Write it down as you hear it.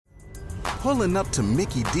Pulling up to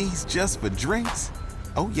Mickey D's just for drinks?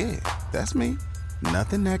 Oh yeah, that's me.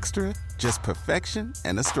 Nothing extra, just perfection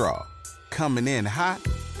and a straw. Coming in hot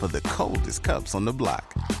for the coldest cups on the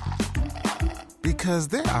block. Because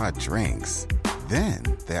there are drinks. Then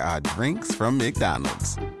there are drinks from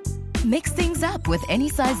McDonald's. Mix things up with any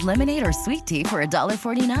size lemonade or sweet tea for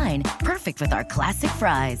 $1.49. Perfect with our classic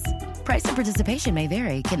fries. Price and participation may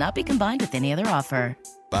vary. Cannot be combined with any other offer.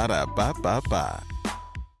 Ba-da-ba-ba-ba.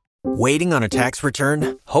 Waiting on a tax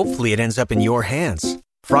return? Hopefully it ends up in your hands.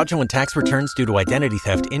 Fraudulent tax returns due to identity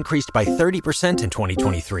theft increased by 30% in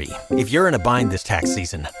 2023. If you're in a bind this tax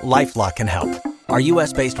season, LifeLock can help. Our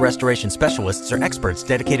U.S.-based restoration specialists are experts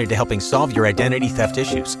dedicated to helping solve your identity theft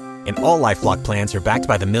issues. And all LifeLock plans are backed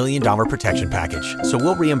by the $1 Million Protection Package. So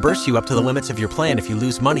we'll reimburse you up to the limits of your plan if you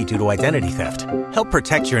lose money due to identity theft. Help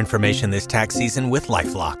protect your information this tax season with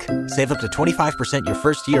LifeLock. Save up to 25% your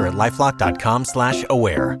first year at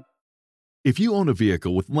LifeLock.com/aware. If you own a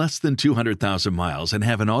vehicle with less than 200,000 miles and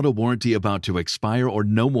have an auto warranty about to expire or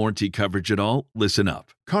no warranty coverage at all, listen up.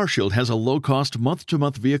 CarShield has a low-cost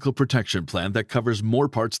month-to-month vehicle protection plan that covers more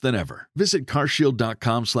parts than ever. Visit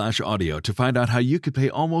carshield.com/audio to find out how you could pay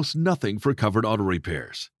almost nothing for covered auto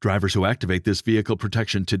repairs. Drivers who activate this vehicle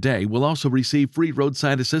protection today will also receive free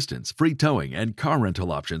roadside assistance, free towing, and car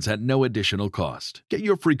rental options at no additional cost. Get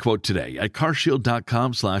your free quote today at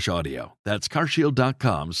carshield.com/audio. That's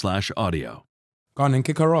carshield.com/audio. Go on then,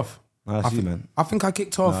 kick her off. Nice, you, man. I think I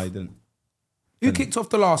kicked off. No, you didn't. Who kicked off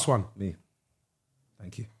the last one? Me.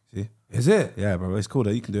 Thank you. See? Is it? Yeah, bro. It's cool though.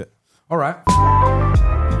 You can do it. All right.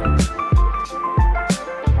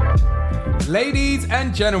 Ladies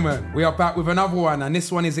and gentlemen, we are back with another one, and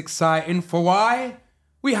this one is exciting. For why?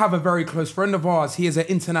 We have a very close friend of ours. He is an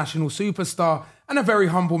international superstar and a very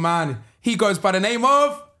humble man. He goes by the name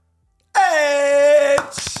of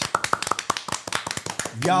Aitch.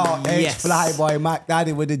 Yo, Aitch, Yes. Flyboy, Mac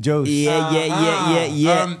Daddy with the jokes.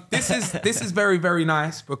 Yeah. This is very, very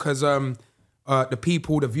nice because the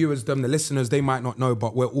people, the viewers, the listeners, they might not know,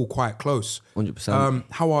 but we're all quite close. 100%.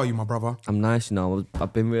 How are you, my brother? I'm nice, you know.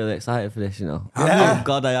 I've been really excited for this, you know. Have you? Oh,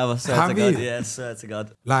 God, I have. I swear Have to God. you? Yeah, I swear to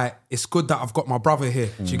God. Like, it's good that I've got my brother here.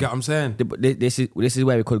 Do you get what I'm saying? But this is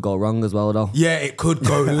where we could go wrong as well, though. Yeah, it could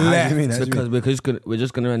go How do left. you mean? How do you Because we're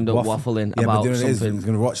just gonna end up waffling Yeah, about but doing it is, something. he's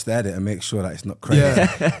going to watch the edit and make sure that it's not crazy.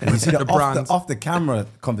 Yeah. You see the brand. off the camera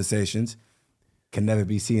conversations can never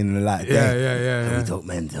be seen in the light of day. Yeah. We talk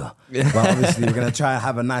mental. But obviously we're going to try and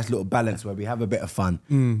have a nice little balance where we have a bit of fun,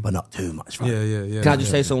 but not too much fun. Yeah. Can I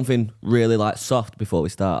just say something really like soft before we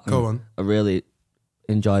start? Go on. I really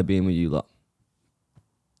enjoy being with you lot.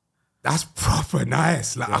 That's proper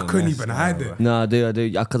nice. Like, I couldn't even hide it. No, I do.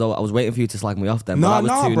 Because I was waiting for you to slag me off then. No, but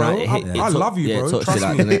that was too bro. nice. I love you, bro. It touched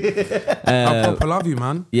Trust you, me. didn't it? I proper love you,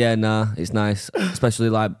 man. Yeah, nah, it's nice. Especially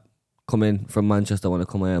like coming from Manchester, I want to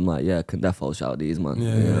come here. I'm like, yeah, can defo shout these, man.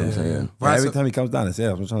 Yeah, you know what I'm saying? Yeah, every time he comes down, I say,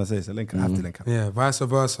 I was trying to say, it's a link. I have to link up. Yeah, vice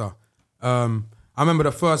versa. I remember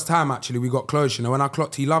the first time actually we got close, you know, when I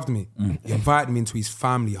clocked he loved me. He invited me into his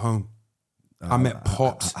family home. I met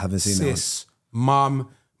Pops, I haven't seen that sis, Mum.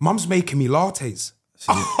 Mum's making me lattes.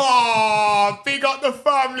 Oh, big up the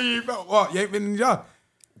family. But what? You ain't been in the yard?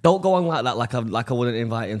 Don't go on like that, like I wouldn't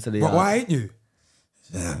invite you into the. But why ain't you?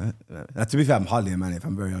 Yeah. To be fair, I'm hardly a man, if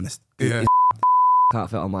I'm very honest. Yeah. Can't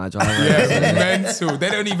fit on my drive. Yeah, mental. They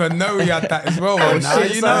don't even know he had that as well. Oh, Now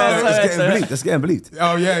shit, you sorry, know. sorry. That's getting bleeped.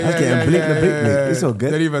 Oh, yeah. That's getting bleeped. It's all good.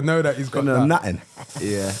 They don't even know that he's got Gonna that. nothing.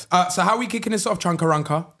 Yeah. So how are we kicking this off,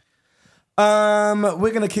 Chunkaranka?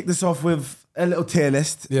 We're gonna kick this off with a little tier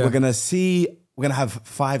list. Yeah. We're gonna have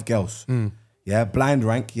 5 girls. Yeah, blind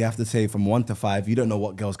rank. You have to say from 1 to 5. You don't know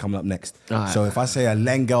what girl's coming up next. Right. So if I say a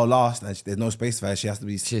Len girl last, and there's no space for her, she has to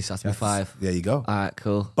be. She has to be 5. There you go. All right,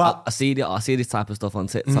 cool. But- I see this type of stuff on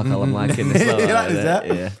TikTok. I'm liking this. You like this,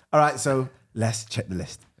 yeah? yeah? All right, so let's check the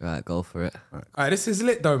list. Right, go for it. All right, this is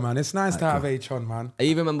lit though, man. It's nice to have Aitch on, man. I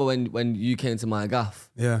even remember when you came to my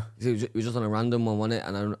gaff. Yeah. It was just on a random one, wasn't it?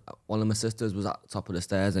 And one of my sisters was at the top of the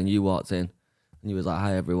stairs, and you walked in, and you was like,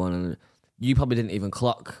 "Hi, everyone," and you probably didn't even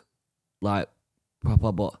clock, like,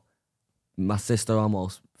 proper, but my sister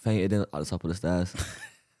almost fainted in at the top of the stairs.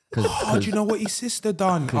 Oh, do you know what his sister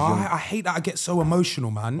done? Oh, I hate that I get so emotional,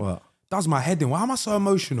 man. What? Does my head in. Why am I so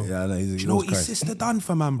emotional? Yeah, I know. Do you know what his sister done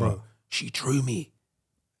for man, bro? She drew me.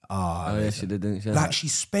 Oh, yeah, she did, didn't she? Like, she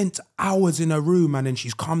spent hours in her room and then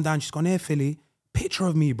she's come down. She's gone, "Here, Philly, picture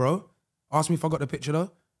of me, bro." Ask me if I got the picture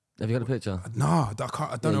though. Have you got a picture? Nah,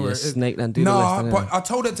 I don't know where it is. Snake then do the Nah, list. but I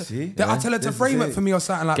told her to. I tell her to frame it for me or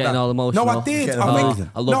something like Getting that. all emotional. No, I did. Getting I all think. emotional.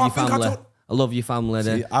 I love no, your I think family. I told. I love your family.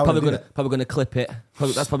 See, Probably gonna clip it.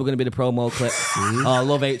 That's probably gonna be the promo clip. Oh, I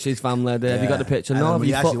love Aitch's family. There. Have you got the picture? No, have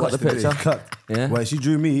you got the picture? Yeah. Well, she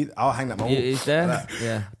drew me. I'll hang that my wall. Is there?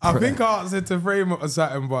 Yeah. I think I asked her to frame it or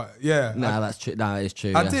something, but yeah. Nah, that's true. Nah, it's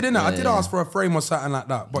true. I did, innit? I did ask for a frame or something like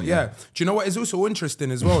that. But yeah, do you know what is also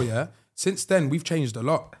interesting as well, yeah? Since then, we've changed a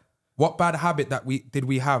lot. What bad habit did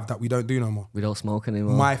we have that we don't do no more? We don't smoke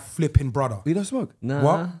anymore. My flipping brother. We don't smoke? Nah.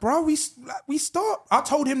 What? Bro, we stopped. I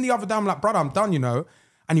told him the other day, I'm like, brother, I'm done, you know?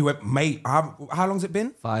 And he went, mate, how long's it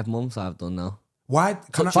been? 5 months I've done now. Why?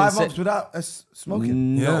 5 months without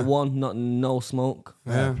smoking? No smoke.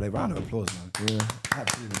 Yeah. Play round of applause, man. Yeah.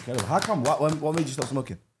 Absolutely incredible. How come? What made you stop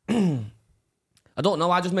smoking? I don't know.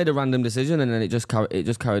 I just made a random decision and then it just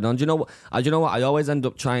carried on. Do you know what? I always end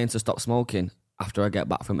up trying to stop smoking after I get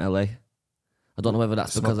back from LA. I don't know whether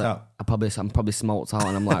that's because I'm probably smoked out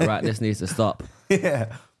and I'm like, right, this needs to stop.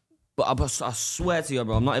 Yeah. But I swear to you,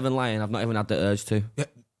 bro, I'm not even lying. I've not even had the urge to. Yeah.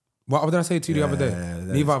 What did I say to you the other day?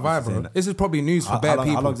 Neither have I, bro. This is probably news for bare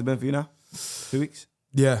people. How long's it been for you now? 2 weeks?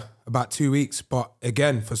 Yeah, about 2 weeks. But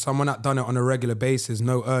again, for someone that done it on a regular basis,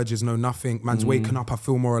 no urges, no nothing. Man's waking up, I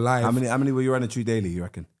feel more alive. How many were you running through daily, you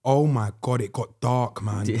reckon? Oh my God, it got dark,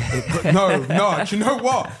 man. No, do you know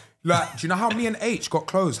what? Like, do you know how me and Aitch got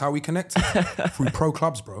close? How we connected? Through pro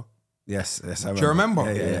clubs, bro. Yes, I remember. Do you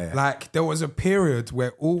remember? Yeah. Like, there was a period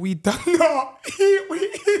where all we done,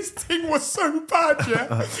 his thing was so bad,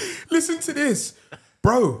 yeah? Listen to this.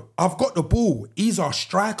 Bro, I've got the ball. He's our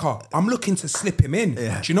striker. I'm looking to slip him in.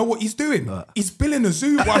 Yeah. Do you know what he's doing? He's billing a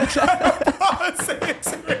zoo while I'm trying to pass it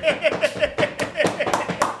to him.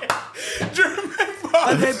 Do you remember?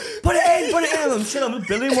 And then, put it in. I'm chill. I'm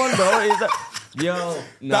billing one, bro. He's like, yo.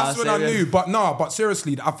 That's when I knew. But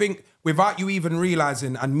seriously, I think without you even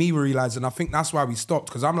realising and me realising, I think that's why we stopped.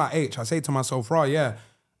 Because I'm like, H, I say to myself, right, yeah,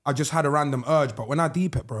 I just had a random urge. But when I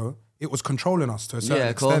deep it, bro, it was controlling us to a certain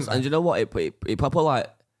extent. Course. And you know what? It proper like,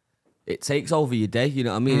 it takes over your day. You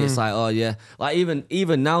know what I mean? It's like, oh yeah. Like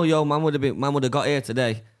even now, yo, man would have got here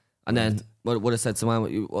today. And then would have said to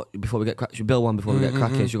man, before we get cracking, should build one before we get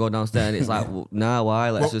cracking, should go downstairs. And it's like, well, nah, why?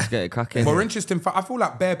 Let's just get it cracking. But interesting fact, I feel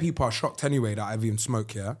like bare people are shocked anyway that I've even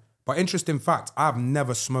smoked here. But interesting fact, I've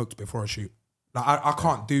never smoked before a shoot. Like I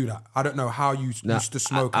can't do that. I don't know how you used to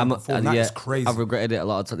smoke before. That is crazy. I've regretted it a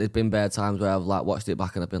lot of times. There's been bare times where I've like watched it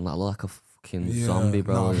back and I've been like a fucking zombie,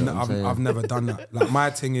 bro. No, I've never done that. Like my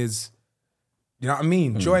thing is, you know what I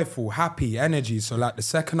mean? Joyful, happy, energy. So like the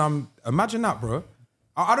second imagine that, bro.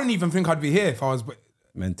 I don't even think I'd be here if I was.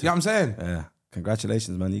 Mental. You know what I'm saying? Yeah.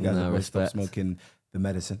 Congratulations, man. You guys have stopped smoking the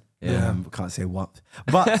medicine. Yeah. Can't say what.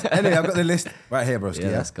 But anyway, I've got the list right here, broski.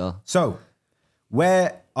 Yeah, let's go. So,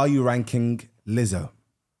 where are you ranking Lizzo?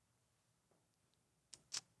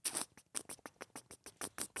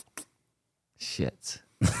 Shit.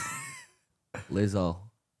 Lizzo.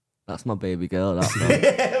 That's my baby girl.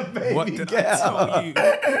 That, baby What did girl. I tell you?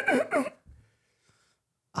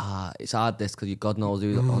 It's hard this because God knows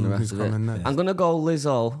who's on the rest of it. next? I'm gonna go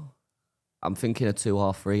Lizzo. I'm thinking of 2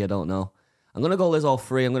 or 3. I don't know. I'm gonna go Lizzo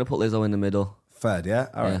 3. I'm gonna put Lizzo in the middle. Third, yeah?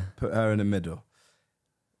 All right. Yeah. Put her in the middle.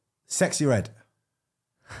 Sexy Red.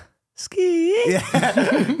 Ski. Yeah.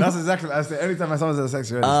 That's exactly what I say. Anytime someone says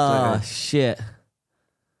Sexy Red. Shit.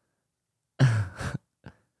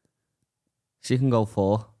 She can go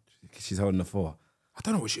 4. She's holding the 4. I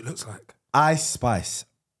don't know what she looks like. Ice Spice.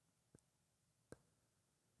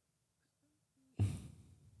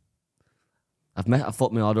 I've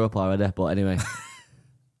fucked my order up already, but anyway.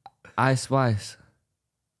 Ice Spice.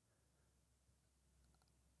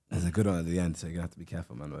 There's a good one at the end, so you're going to have to be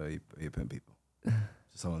careful, man, where you putting people.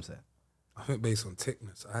 Just all I'm saying. I think based on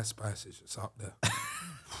thickness, Ice Spice is just up there.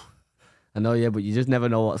 I know, yeah, but you just never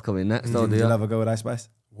know what's coming next, though, do Did you? you ever go with Ice Spice?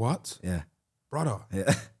 What? Yeah. Brother.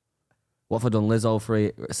 Yeah. What have I done? Lizzo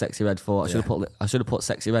 3, Sexy Red 4. I should have put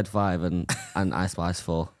Sexy Red 5 and Ice Spice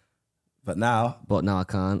 4. But now I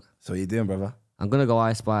can't. So what you doing, brother? I'm gonna go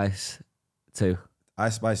Ice Spice 2.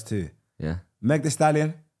 Ice Spice 2. Yeah. Meg Thee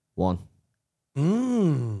Stallion. 1.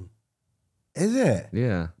 Is it?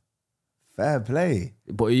 Yeah. Fair play.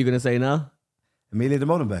 But are you gonna say no? Amelia de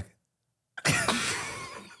Molenbeek.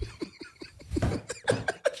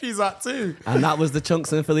 She's that too. And that was the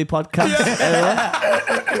Chunkz and Filly podcast.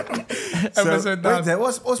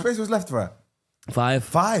 What space was left for her? 5.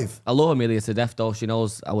 5. I love Amelia to death though. She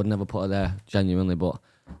knows I would never put her there, genuinely, but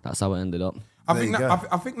that's how it ended up. I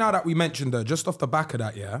think now that we mentioned her, just off the back of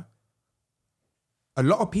that, yeah, a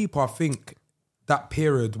lot of people, I think that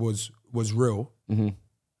period was real.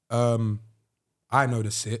 I know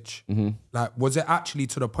the sitch. Like, was it actually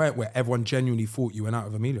to the point where everyone genuinely thought you went out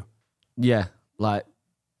with Amelia? Yeah, like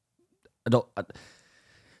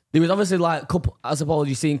There was obviously like couple. I suppose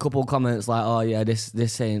you've seen couple comments like, "Oh yeah,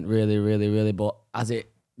 this ain't really." But as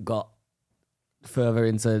it got further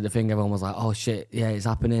into the thing, everyone was like, "Oh shit, yeah, it's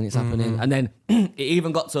happening." And then it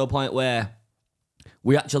even got to a point where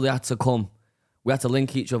we actually had to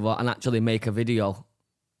link each other and actually make a video.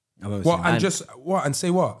 What and say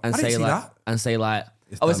what? And I didn't say see like that. and say like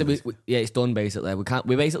obviously it's done basically.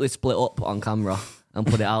 We basically split up on camera and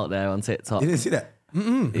put it out there on TikTok. You didn't see that?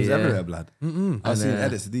 It was everywhere, blood. I've seen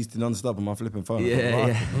edits of these non-stop on my flipping phone.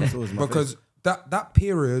 Because that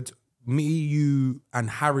period, me, you, and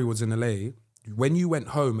Harry was in LA. When you went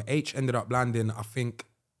home, Aitch ended up landing, I think,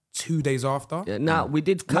 2 days after. Yeah, we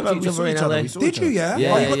did catch each other in LA. Did you? Yeah.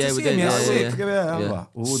 Yeah, you got to see we did. him, Sick. Yeah.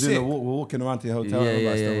 We're walking around to your hotel.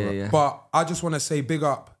 Yeah. But I just want to say big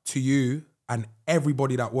up to you and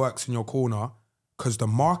everybody that works in your corner, because the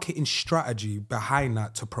marketing strategy behind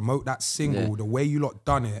that to promote that single, the way you lot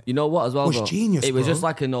done it, you know what as well, was bro? genius. It was bro. just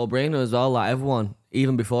like a no-brainer as well. Like everyone,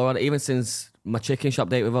 even before, even since my chicken shop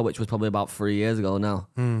date with her, which was probably about 3 years ago now.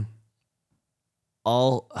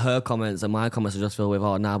 All her comments and my comments are just filled with,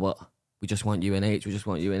 "Oh, nah, but we just want you in Aitch. We just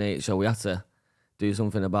want you in Aitch." So we had to do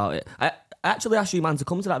something about it. I actually asked you, man, to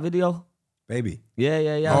come to that video. Baby.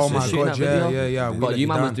 Yeah. Oh So my shooting God, that video. yeah. But you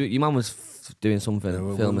man was doing something,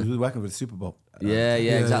 filming. We were working with the Super Bowl. Exactly.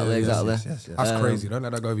 Yes. That's crazy. Don't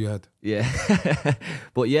let that go over your head. Yeah.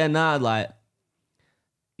 But yeah,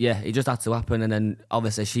 it just had to happen. And then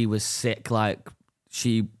obviously she was sick. Like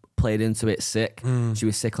she played into it sick. She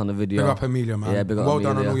was sick on the video. Big up Amelia, man. Yeah, big up well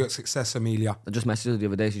Amelia. done on all your success, Amelia. I just messaged her the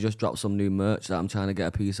other day. She just dropped some new merch that I'm trying to get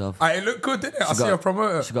a piece of. It looked good, didn't it? I see her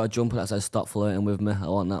promote She got a jumper that says "Stop flirting with me." I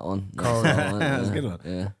want that one. That's a good one.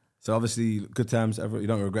 Yeah. So obviously, good times. You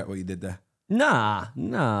don't regret what you did there. Nah,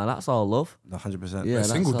 that's all love. 100%. Yeah, The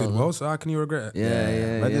single that's did all well, so how can you regret it?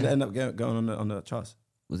 Yeah. Where did it end up going on the charts?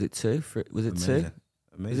 Was it 2? Was it Amazing.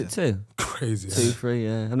 2? Was it 2? Crazy. 2, 3,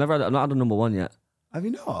 yeah. I've not had a number 1 yet. Have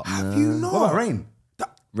you not? Have you not? What about Rain?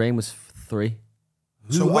 Rain was 3.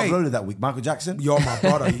 Who uploaded that week? Michael Jackson? You're my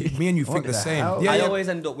brother. Me and you think the same. hell? Yeah, I always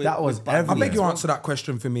end up with That was bad I beg you videos. answer that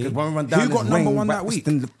question for me. Who When we run down got this number Rain, 1 that week?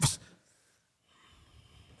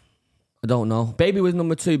 I don't know. Baby was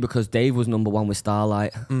number 2 because Dave was number 1 with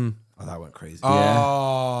Starlight. Oh, that went crazy.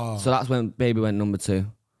 Oh. So that's when Baby went number 2.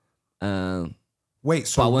 Wait,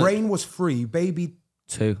 so Rain was 3, Baby...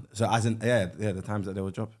 2. So as in, the times that they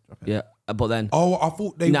were dropping. Yeah, but then... Oh, I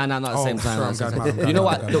thought they... Nah, not at the same time. Sorry, Not at the I'm same going time. mad, You know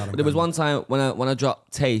what? I'm going mad. There was one time when I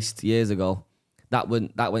dropped Taste years ago, that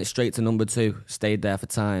went straight to number 2, stayed there for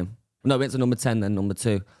time. No, it went to number 10, then number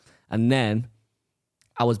 2. And then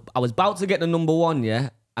I was about to get the number 1, yeah?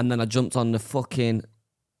 And then I jumped on the fucking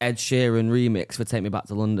Ed Sheeran remix for Take Me Back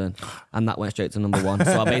to London, and that went straight to number 1.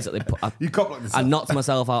 So I basically I knocked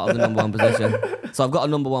myself out of the number 1 position. So I've got a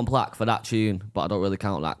number 1 plaque for that tune, but I don't really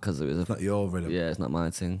count that because it was Not your rhythm. yeah, it's not my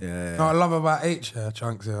thing. Yeah. No, I love about Aitch,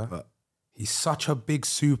 Chunkz, But- he's such a big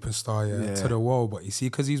superstar, to the world. But you see,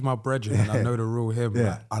 because he's my brethren and I know the real him,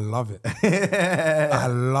 like, I love it. I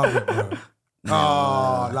love it, bro.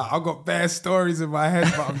 Like I've got bare stories in my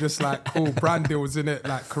head, but I'm just like, cool, brand deals in it,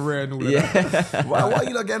 like career and all of that. What are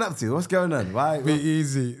you not getting up to? What's going on? Why? Be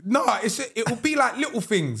easy. No, it will be like little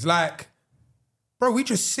things. Like, bro, we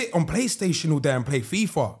just sit on PlayStation all day and play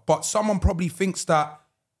FIFA. But someone probably thinks that,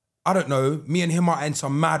 I don't know, me and him are in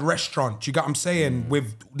some mad restaurant. Do you get what I'm saying?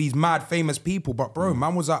 With these mad famous people. But bro,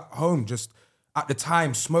 man was at home just at the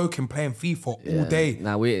time smoking, playing FIFA all day.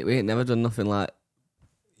 Nah, we ain't never done nothing like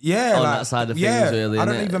Yeah, on like, that side of things, really, I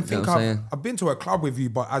don't innit? even You think know what I'm saying? I've been to a club with you,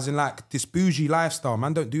 but as in like this bougie lifestyle,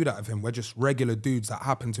 man, don't do that with him. We're just regular dudes that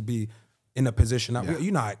happen to be in a position that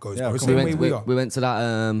you know how it goes, bro. It's the way we are. We went to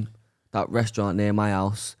that restaurant near my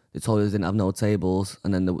house. They told us they didn't have no tables,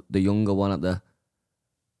 and then the younger one at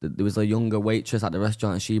there was a younger waitress at the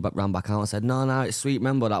restaurant, and she ran back out and said, "No, it's sweet.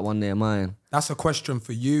 Remember that one near mine." That's a question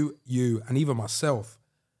for you, and even myself.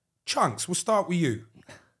 Chunkz, we'll start with you.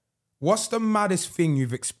 What's the maddest thing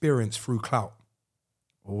you've experienced through clout?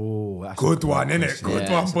 Oh, that's Good one, innit? Good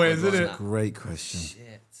one, boys, innit? Great question.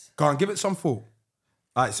 Go on, give it some thought.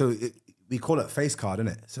 All right, so we call it face card,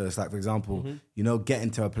 innit? So it's like, for example, get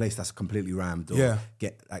into a place that's completely rammed. Or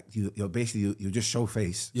get like you're basically you just show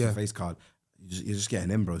face, it's a face card. You're just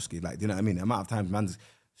getting in, broski. Like, do you know what I mean? The amount of times man's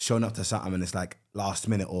showing up to something and it's like last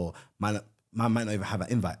minute, or man might not even have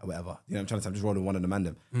an invite or whatever. You know what I'm trying to say? I'm just rolling one of the man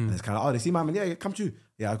them. And it's kind of, they see my man, yeah, come to you.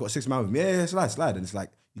 Yeah, I've got 6 man with me. Yeah, slide. And it's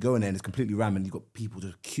like, you go in there and it's completely rammed and you've got people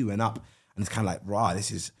just queuing up. And it's kind of like, rah,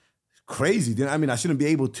 this is crazy. Do you know what I mean? I shouldn't be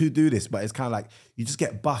able to do this, but it's kind of like, you just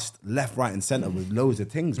get bust left, right and center with loads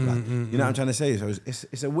of things, bro. You know what I'm trying to say? So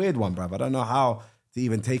it's a weird one, bro. I don't know how to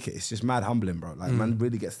even take it. It's just mad humbling, bro. Like, man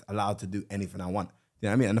really gets allowed to do anything I want. You know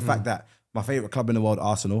what I mean? And the fact that my favourite club in the world,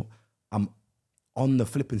 Arsenal, I'm on the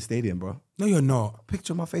flipping stadium, bro. No, you're not.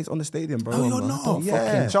 Picture my face on the stadium, bro. No, you're not.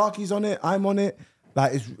 Yeah, Sharky's on it, I'm on it.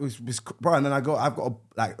 Like, it's bro, and then I've got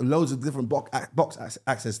like loads of different box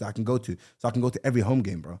access that I can go to. So I can go to every home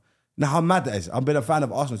game, bro. Now, how mad that is. I've been a fan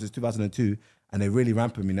of Arsenal since 2002, and they're really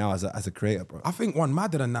ramping me now as a creator, bro. I think one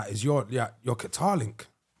madder than that is your Qatar link.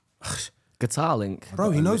 Qatar link?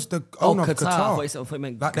 Bro, he knows the owner of Qatar. I thought you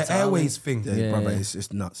meant like Qatar the Airways thing. Yeah, brother,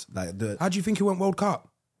 it's nuts. Like how do you think he went World Cup?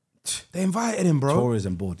 They invited him, bro.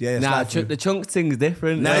 Tourism board. Yeah, it's nah, like the Chunkz thing's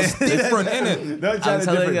different. No, it's different, innit? Don't try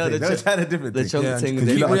the different thing. The Chunkz thing. Keep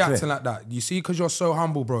you lot are reacting clear. like that. You see, because you're so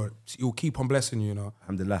humble, bro, you'll keep on blessing you,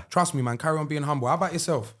 Alhamdulillah. Trust me, man. Carry on being humble. How about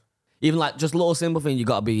yourself? Even like just little simple thing, you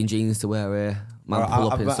got to be in jeans to wear here. Man,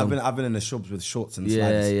 pull up in some. I've been in the shubs with shorts and Yeah,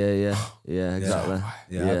 sliders. yeah, exactly.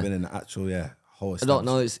 Yeah, I've been in the actual whole. I don't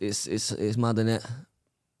know. It's mad, innit?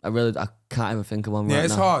 I can't even think of one right now. Yeah,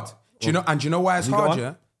 it's hard. Do you know? And do you know why it's You got hard? one?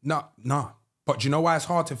 Yeah, no. But do you know why it's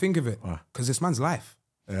hard to think of it? Because this man's life.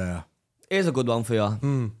 Yeah. Here's a good one for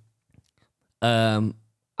you. I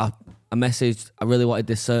messaged. I really wanted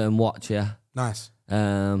this certain watch. Yeah. Nice.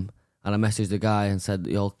 And I messaged the guy and said,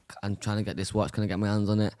 "Yo, I'm trying to get this watch. Can I get my hands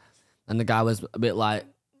on it?" And the guy was a bit like,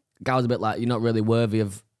 "You're not really worthy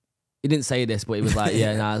of." He didn't say this, but he was like,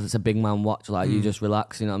 "Yeah, nah, it's a big man watch. Like, you just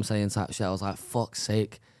relax." You know what I'm saying? Type shit. I was like, "Fuck's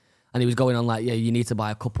sake." And he was going on like, "Yeah, you need to buy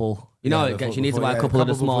a couple. You know, you need to buy a couple of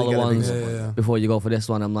the smaller ones before you go for this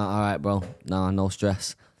one." I'm like, "All right, bro. Nah, no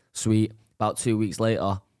stress. Sweet." About 2 weeks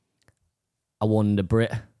later, I won the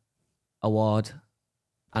Brit Award,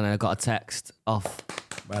 and I got a text off.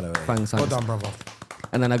 By the way, Thanks. Well done, brother.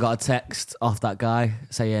 And then I got a text off that guy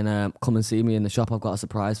saying, "Come and see me in the shop. I've got a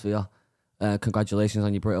surprise for you. Congratulations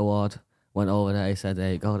on your Brit Award." Went over there. He said,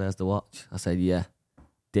 "There you go. There's the watch." I said, "Yeah,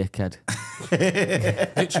 dickhead."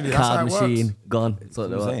 Literally, that's how Card it machine works. gone. that's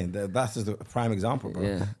what I'm saying. That's just a prime example, bro.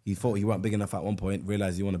 Yeah. He thought he weren't big enough at one point,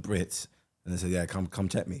 realized he wanted Brits, and then said, "Yeah, come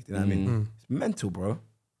check me." Do you know what I mean? It's mental, bro.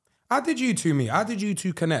 How did you two meet? How did you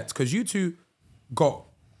two connect? Because you two got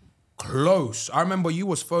close. I remember you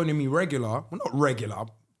was phoning me regular. Well, not regular,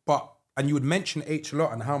 but... And you would mention Aitch a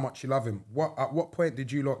lot and how much you love him. At what point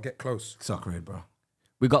did you lot get close? Soccer head, bro.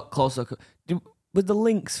 We got closer. With the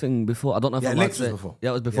links thing before, I don't know if Links was before. Yeah,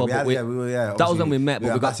 it was before. Yeah, but we were. That was when we met. We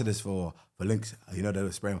But were we got ambassadors for links. You know, they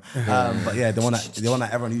were spraying. But yeah, the one that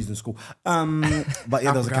everyone used in school. But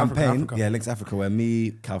yeah, there was a campaign. Africa. Yeah, Links Africa, where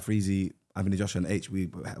me, Cal Freezy, Anthony Joshua, and Aitch, we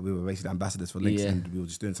were basically ambassadors for links, and we were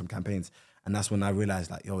just doing some campaigns. And that's when I realized,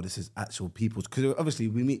 like, yo, this is actual people. Because obviously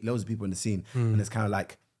we meet loads of people in the scene, and it's kind of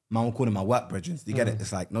like, man will call them my work brethren. You get it?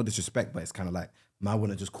 It's like, no disrespect, but it's kind of like, man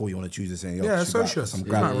wouldn't just call you on a Tuesday saying, yo, associates. some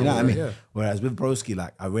grab. You know what I mean? Yeah. Whereas with Broski,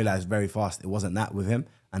 like, I realized very fast it wasn't that with him,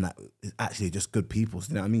 and that it's actually just good people.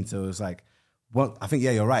 You know what I mean? So it's like, well, I think,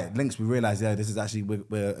 yeah, you're right. Links, we realized, yeah, this is actually,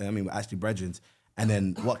 we're actually brethren. And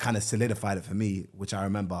then what kind of solidified it for me, which I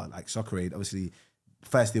remember, like Soccer Aid, obviously,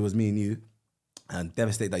 first it was me and you, and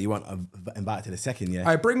devastated that you weren't invited to the second year.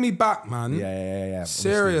 Hey, bring me back, man. Yeah.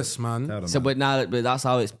 Serious, man. But now, but that's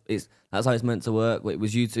how it's meant to work. It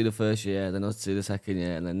was you two the first year, then us two the second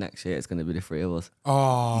year, and then next year it's going to be the three of us.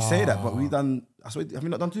 Oh, You say that, but we've done. I swear, have you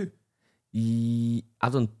not done two?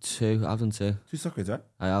 I've done two. Two Soccer Aids, right?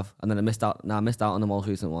 I have, and then I missed out. I missed out on the most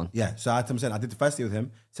recent one. Yeah. So I'm saying I did the first year with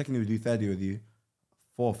him. Second year we do, third year with you.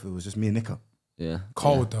 Fourth it was just me and Nico. Yeah,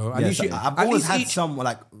 cold though. At Yeah, least so you, I've at always least had someone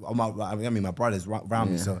like my brothers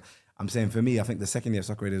around me. So I'm saying for me, I think the second year of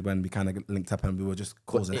Soccer Aid is when we kind of linked up and we were just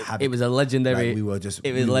causing havoc. it was a legendary. Like, we were just.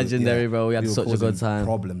 It was legendary, bro. We had were such a good causing time.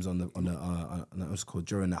 Problems on the what's it called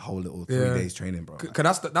during that whole little 3 days training, bro.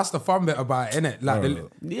 Cause that's the fun bit about it, innit?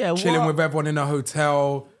 Like chilling what? with everyone in a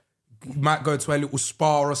hotel, might go to a little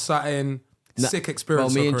spa or something. Sick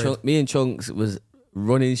experience. Bro, me and Chunkz was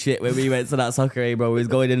running shit when we went to that Soccer Aid, bro. We was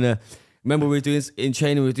going in the. Remember, we were doing in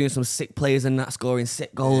training. We were doing some sick plays and that, scoring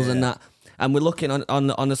sick goals and that. And we're looking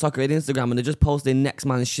on the Soccer Aid Instagram, and they're just posting next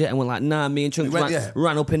man's shit. And we're like, nah, me and Chunkz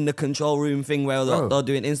ran up in the control room thing where they're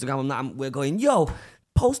doing Instagram and that. And we're going, yo,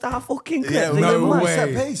 post our fucking clip. Yeah, no we're way.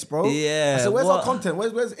 set pace, bro. Yeah, I said, where's what? our content?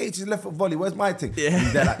 Where's Aitch's left foot volley? Where's my thing? Yeah.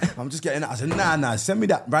 He's there like, I'm just getting it. I said, nah, send me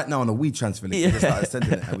that right now on a weed transfer link. We just started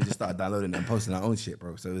sending it, and we just started downloading it and posting our own shit,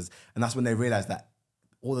 bro. So it was, and that's when they realized that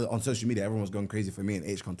on social media, everyone was going crazy for me and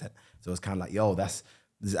Aitch content. So it's kind of like, yo, this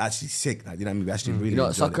is actually sick. Like, you know what I mean? We actually really You know,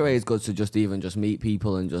 enjoyed Soccer it. Aid is good to just meet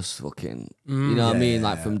people and just fucking, you know what I mean?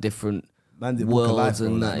 Like from different worlds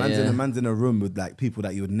and that. Man's in a room with like people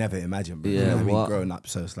that you would never imagine, bro. You know what I mean? Growing up.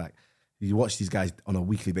 So it's like, you watch these guys on a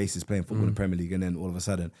weekly basis playing football in the Premier League, and then all of a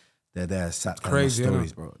sudden, they're there sat telling us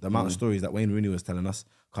stories, bro. The amount of stories that Wayne Rooney was telling us,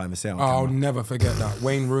 can't even say it on I'll camera. never forget that.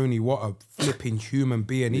 Wayne Rooney, what a flipping human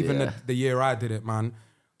being. Even the year I did it, man.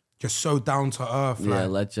 Just so down to earth. Yeah, like,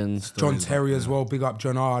 legends. John Terry as well. Big up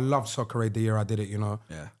John. I love Soccer Aid the year I did it, you know.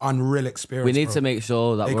 Yeah. Unreal experience. We need bro. to make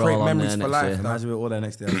sure that They we're create all on memories there for next life. year. Imagine we're all there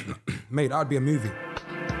next day. Mate, that'd be a movie.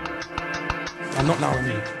 And not now,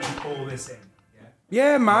 me. All this in.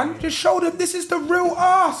 Yeah, man. Just show them this is the real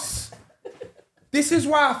us. This is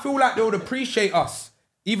why I feel like they would appreciate us.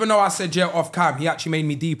 Even though I said yeah off cam, he actually made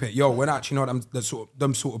me deep it. Yo, we're not actually not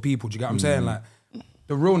them sort of people. Do you get what I'm saying? Like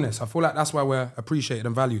the realness. I feel like that's why we're appreciated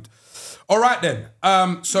and valued. All right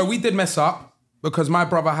then. So we did mess up because my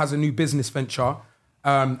brother has a new business venture,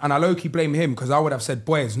 and I low-key blame him because I would have said,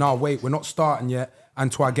 boys, nah, wait, we're not starting yet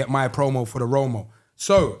until I get my promo for the Romo.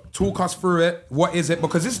 So talk us through it. What is it?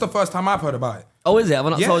 Because this is the first time I've heard about it. Oh, is it? Have I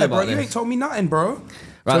not told you about bro, this? you ain't told me nothing, bro.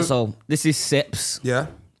 Right, so this is Sips. Yeah.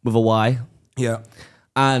 With a Y. Yeah.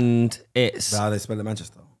 And it's How they spell it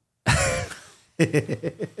Manchester.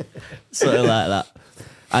 sort of like that.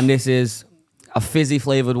 And this is a fizzy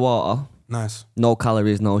flavoured water. Nice. No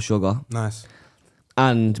calories, no sugar. Nice.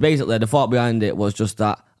 And basically the thought behind it was just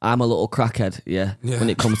that I'm a little crackhead, yeah. When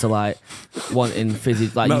it comes to like wanting fizzy,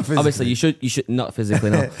 like Not obviously you should not physically,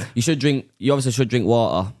 no. You obviously should drink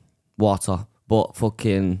water, but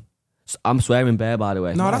fucking, I'm swearing bare by the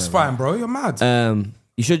way. No, that's fine, bro. You're mad.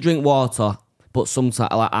 You should drink water, but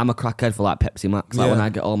sometimes like I'm a crackhead for like Pepsi Max. Like when I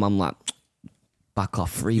get home, I'm like, back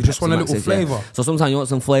off, free. You just Pepsi want a little Maxes, yeah. flavour. So sometimes you want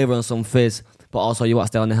some flavour and some fizz, but also you want to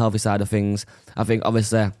stay on the healthy side of things. I think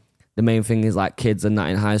obviously the main thing is like kids and that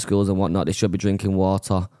in high schools and whatnot, they should be drinking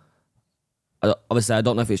water. Obviously, I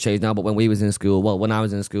don't know if it's changed now, but when we was in school, well, when I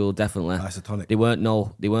was in school, definitely, Isotonic. There weren't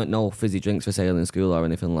no fizzy drinks for sale in school or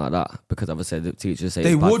anything like that because obviously the teachers say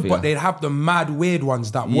they it's bad would, for but you. they'd have the mad weird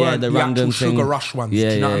ones that weren't the random actual sugar rush ones. Yeah,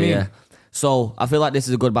 Do you know what I mean? Yeah. So I feel like this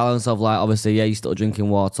is a good balance of like, obviously, yeah, you're still drinking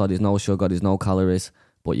water, there's no sugar, there's no calories,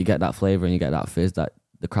 but you get that flavour and you get that fizz that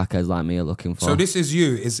the crackheads like me are looking for. So this is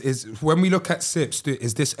you. Is when we look at Sips,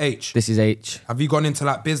 is this Aitch? This is Aitch. Have you gone into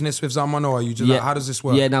like business with someone or are you just like, how does this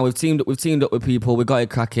work? Yeah, now we've teamed up with people, we got it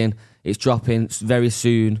cracking, it's dropping very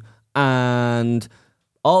soon. And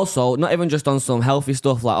also, not even just on some healthy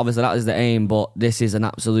stuff, like obviously that is the aim, but this is an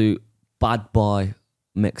absolute bad boy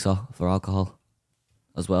mixer for alcohol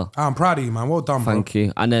as well. I'm proud of you, man. Well done, bro. Thank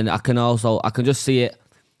you. And then I can just see it.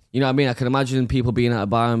 You know what I mean? I can imagine people being at a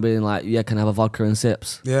bar and being like, yeah, can I have a vodka and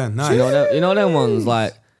Sips? Yeah, nice. You know them ones,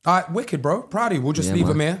 like... All right, wicked, bro. Proud of you. We'll just leave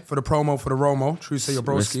them here for the promo for the Romo. True say your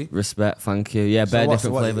broski. Respect, thank you. Yeah, bare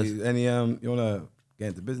different flavours. Any you want to get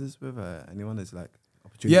into business with anyone that's like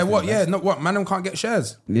opportunity? Yeah, what? Yeah, no, what? Man, them can't get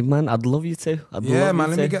shares. Yeah, man, I'd love you to. Yeah, man,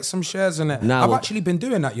 let me get some shares in it. Nah, I've actually been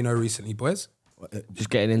doing that, you know, recently, boys. Just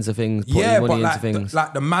getting into things, putting Yeah, money but into like things.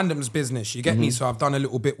 like the Mandem's business, you get me? So I've done a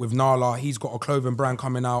little bit with Nala. He's got a clothing brand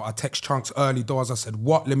coming out. I text Chunkz early doors. I said,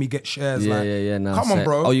 what? Let me get shares. Yeah. No, come on,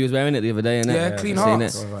 bro. Oh, you was wearing it the other day, innit? Yeah, clean I've seen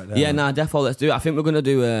hearts. it. Right there, Yeah, nah, defo, let's do it. I think we're going to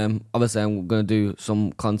do, obviously I'm going to do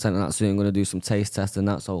some content on that soon. I'm going to do some taste tests and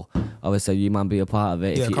that. So obviously you man be a part of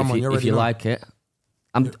it. Yeah, If you like it.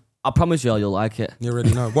 I promise you'll like it. You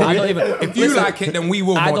already know. Well, I don't even, if you like it, then we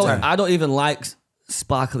will more time. I don't even like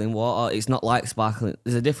sparkling water. It's not like sparkling.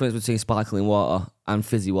 There's a difference between sparkling water and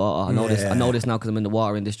fizzy water. I know this. I know this now because I'm in the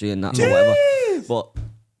water industry and that or whatever. But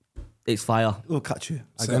it's fire. We'll catch you.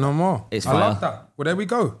 Say no more. It's I fire. love that. Well, there we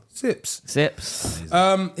go. Sips.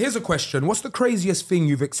 Here's a question. What's the craziest thing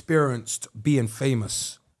you've experienced being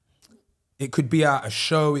famous? It could be at a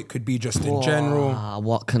show. It could be just in general.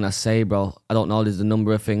 What can I say, bro? I don't know. There's a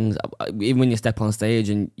number of things. Even when you step on stage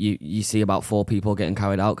and you see about 4 people getting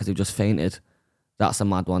carried out because they've just fainted. That's a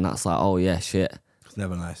mad one. That's like, oh yeah, shit. It's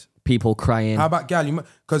never nice. People crying. How about gal?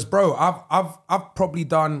 Because bro, I've probably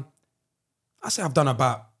done. I say I've done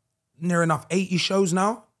about near enough 80 shows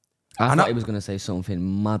now. I thought he was gonna say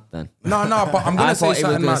something mad then. No, but I'm gonna say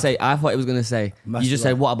something mad. I thought he was gonna say. You just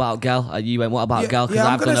said, "What about gal?" You went, "What about gal?" Because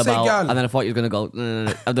yeah, I've done about, gal. and then I thought you were gonna go.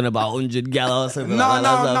 No. I've done about 100 gal or something. No, like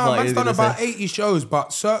that. man's done about 80 shows,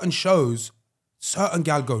 but certain shows, certain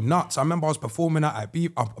gal go nuts. I remember I was performing at IB.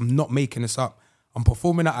 I'm not making this up. I'm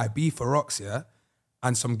performing at IB for Rocks, yeah,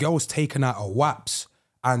 and some girl's taking out her waps,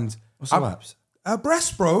 and What's the waps? Her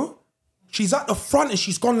breast, bro. She's at the front and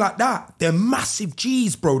she's gone like that. They're massive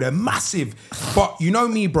G's, bro. They're massive. But you know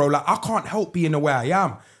me, bro. Like I can't help being the way I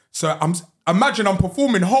am. So imagine I'm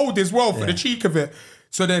performing hold as well for the cheek of it.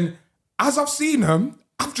 So then, as I've seen them,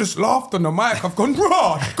 I've just laughed on the mic. I've gone,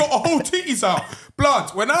 bro, she got her whole titties out.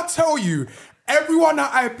 Blood. When I tell you, everyone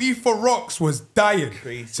at IB for Rocks was dying.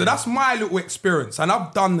 Crazy. So that's my little experience. And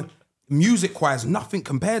I've done music-wise, nothing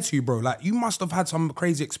compared to you, bro. Like, you must have had some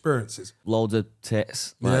crazy experiences. Loads of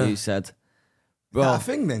tits, like you said. Bro. That a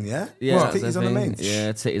thing then, yeah? Yeah, well, titties on the mains.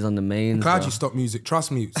 Yeah, titties on the mains. Glad bro. you stopped music.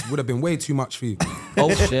 Trust me, it would have been way too much for you.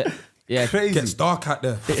 Oh, shit. Yeah. Crazy. Gets dark out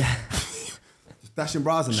there. Dashing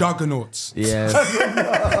bras and that. Juggernauts. Yeah.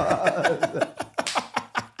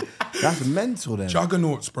 That's mental then.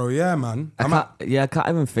 Juggernauts, bro. Yeah, man. I can't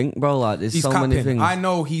even think, bro. Like, there's He's so capping. many things. I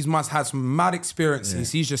know he must have some mad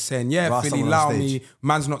experiences. He's just saying, yeah, Rather Philly, someone on allow me. stage.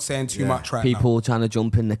 Man's not saying too much right People trying to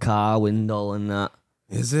jump in the car window and that.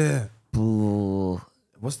 now. Is it? Ooh.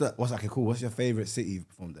 What's okay, cool. What's your favourite city you've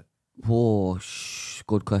performed in? Whoa,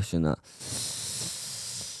 good question, that.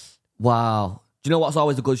 Wow. Do you know what's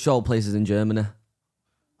always a good show? Places in Germany.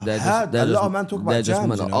 A lot of men talk about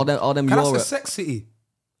Germany. All them Can I Europe. say sex city?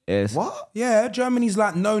 Is What? Yeah, Germany's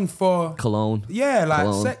like known for... Cologne. Yeah, like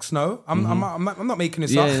Cologne. sex, no? I'm not making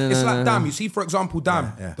this Yeah, up. no, It's no, like no, Damn. no. You see, for example,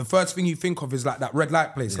 Damn, Yeah. the first thing you think of is like that red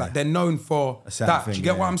light place. Like, they're known for A certain that. thing, Do you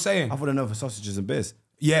get yeah. what I'm saying? I would have known for sausages and beers.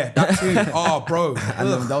 Yeah, that too. Oh, bro. And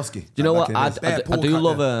Lewandowski. Do you know what? I Bare pork do out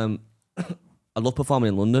love I love performing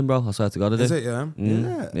in London, bro. I swear to God I do. Is it, yeah?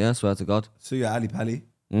 Yeah, I swear to God. So yeah, Ali Pali.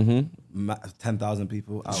 10,000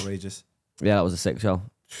 people, outrageous. Yeah, that was a sick show.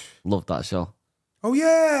 Loved that show. Oh,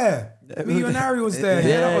 yeah. Me, you and Harry was there.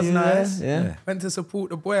 Yeah, that was nice. Yeah. Went to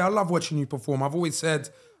support the boy. I love watching you perform. I've always said,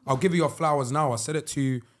 I'll give you your flowers now. I said it to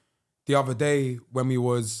you the other day when we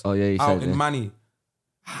was you out said, in yeah. Manny.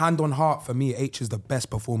 Hand on heart, for me, Aitch is the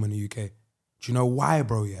best performer in the UK. Do you know why,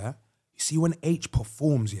 bro, yeah? You see, when Aitch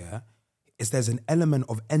performs, yeah, there's an element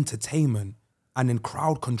of entertainment and in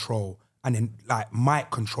crowd control and in, like,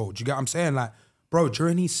 mic control. Do you get what I'm saying? Like, bro,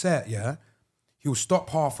 during his set, yeah, he'll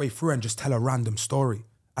stop halfway through and just tell a random story.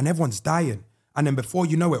 And everyone's dying. And then before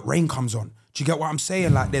you know it, rain comes on. Do you get what I'm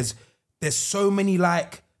saying? Like, there's so many,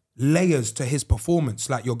 like, layers to his performance.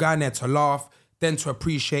 Like, you're going there to laugh, then to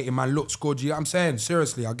appreciate him, man, looks good. You know what I'm saying?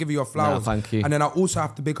 Seriously, I'll give you your flowers. No, thank you. And then I also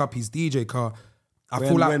have to big up his DJ car. I Win,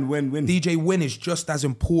 feel like win. DJ Win is just as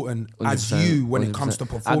important as you when it comes to 100%.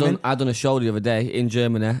 performing. I done a show the other day in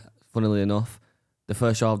Germany, funnily enough. The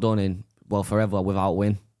first show I've done in, well, forever without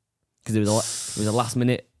Win. Because it was a last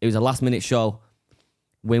minute show.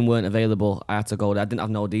 Win weren't available. I had to go there. I didn't have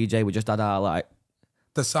no DJ. We just had our, like,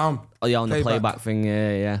 The sound. oh yeah, on the playback thing.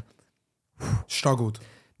 Yeah. Struggled.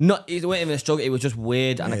 Not, it wasn't even a struggle. It was just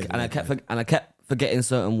weird, and I kept forgetting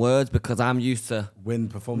certain words because I'm used to Win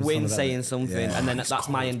performance. Win saying something, Yeah. and then that's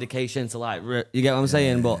my indication to, like, you get what I'm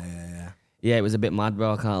saying. But yeah, it was a bit mad,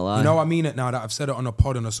 bro. I can't lie. You know, I mean it now that I've said it on a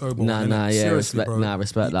pod and a sober. Nah, one, nah, innit? yeah, Seriously, respect- bro. nah,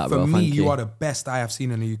 respect that, bro. For me, Thank you you. are the best I have seen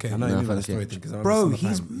in the UK. I know you mean No, the story because Bro,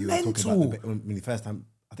 he's you were talking about mental. when your first time.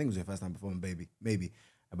 I think it was your first time performing Baby, maybe.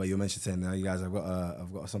 But you mentioned saying now you guys have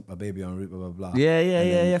got a baby en route, blah blah blah.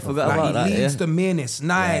 Yeah. Forgot Like, about that. he Yeah. leads the menace,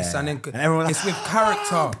 nice, and then everyone it's with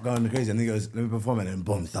character. Going crazy, and he goes, "Let me perform it," and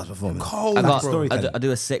boom, starts performing. Cold, I got bro. I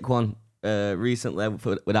do a sick one recently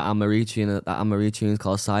with that Anne-Marie tune. That Anne-Marie tune's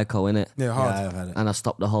called Psycho, innit? Yeah, hard. Yeah, I've had it. And I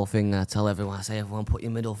stopped the whole thing. I tell everyone, I say, everyone put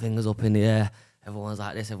your middle fingers up in the air. Everyone's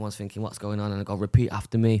like this. Everyone's thinking, what's going on? And I go, repeat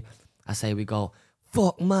after me. I say, we go,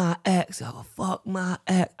 fuck my ex. I go, fuck my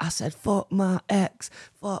ex. I said, fuck my ex.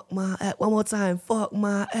 Fuck my ex. One more time. Fuck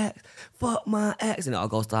my ex. Fuck my ex. And it all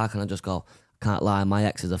goes dark and I just go, can't lie, my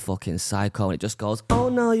ex is a fucking psycho. And it just goes, oh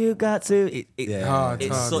no, you got to. It's hard,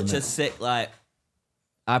 such a sick, like,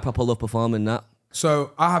 I proper love performing that.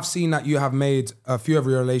 So I have seen that you have made a few of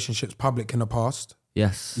your relationships public in the past.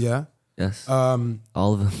 Yes. Yeah. Yes. All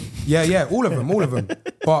of them. Yeah, all of them.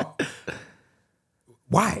 But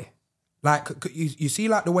why? Like, you see,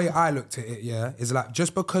 like, the way I looked at it, yeah, is like,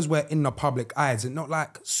 just because we're in the public eye, is it not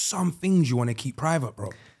like some things you want to keep private, bro?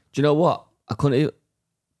 Do you know what? I couldn't even,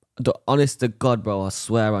 honest to God, bro, I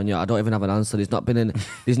swear on you, I don't even have an answer. There's not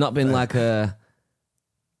been like a,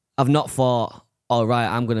 I've not thought, all right,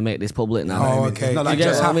 I'm going to make this public now. Oh, okay. It's not like You get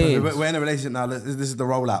just what I happened. mean? We're in a relationship now. This is the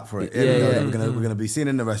rollout for it. Yeah. We're gonna be seen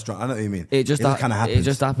in the restaurant. I know what you mean. It just kind of happens. It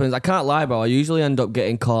just happens. I can't lie, bro. I usually end up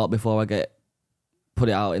getting caught before I put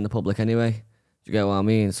it out in the public anyway. Do you get what I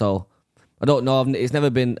mean? So I don't know. I've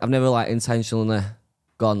never like intentionally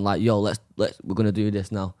gone like, yo, we're gonna do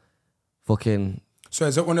this now. Fucking. So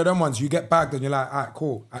is it one of them ones you get bagged and you're like, all right,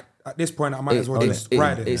 cool. At this point, I might as well just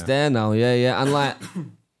ride it. It's there now, yeah. And like,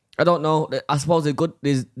 I don't know. I suppose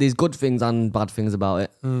there's good things and bad things about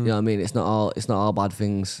it. You know what I mean? It's not all bad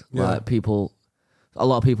things. Yeah. Like a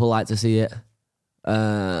lot of people like to see it.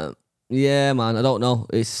 Yeah, man. I don't know.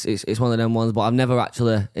 It's one of them ones, but I've never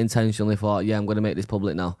actually intentionally thought, yeah, I'm going to make this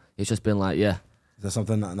public now. It's just been like, yeah. Is there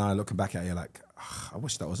something that now looking back at you like, I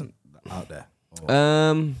wish that wasn't out there?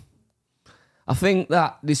 Or, I think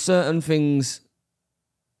that there's certain things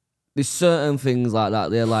there's certain things like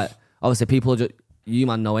that. They're like, obviously people are just, you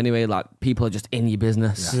might know anyway, like people are just in your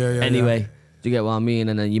business anyway. Do you get what I mean?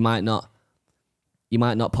 And then you might not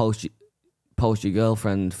post your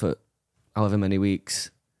girlfriend for however many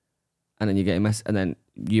weeks, and then you get a mess, and then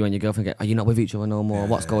you and your girlfriend get, are you not with each other no more?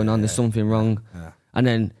 What's going on? There's something wrong. Yeah. And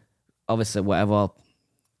then obviously whatever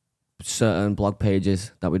certain blog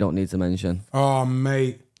pages that we don't need to mention. Oh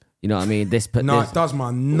mate. You know what I mean? It does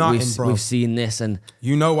my nutting, bro. We've seen this, and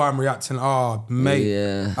you know why I'm reacting. Oh, mate,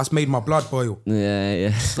 that's made my blood boil. Yeah.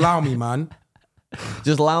 Just allow me, man.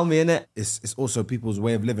 Just allow me, innit? It's also people's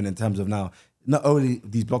way of living in terms of now. Not only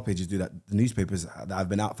these blog pages do that, the newspapers that have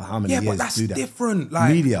been out for how many years but that's do that. different.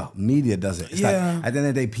 Like media does it. It's like, at the end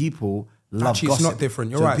of the day, people love actually, gossip. it's not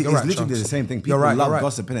different. You're right. It's literally the same thing. People love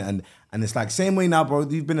gossip, innit? And it's like same way now, bro.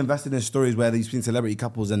 You've been invested in stories where you've seen celebrity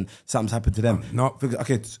couples and something's happened to them.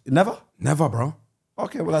 Never, bro.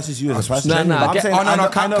 Okay, well that's just you as a person.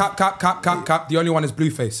 Cap. The only one is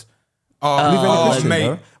Blueface. Blueface, mate.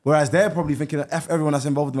 bro. Whereas they're probably thinking F everyone that's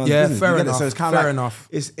involved in business. Fair enough. So it's kind of enough.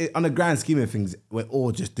 It's on the grand scheme of things, we're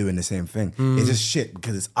all just doing the same thing. It's just shit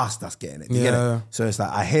because it's us that's getting it. You get it? So it's like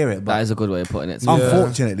I hear it, but that is a good way of putting it.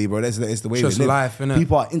 Unfortunately, bro, it's the way just we live. Life, innit?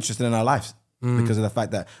 People are interested in our lives. Because of the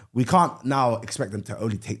fact that we can't now expect them to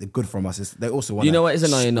only take the good from us. They also want what is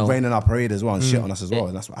annoying though? Rain in our parade as well and shit on us as well,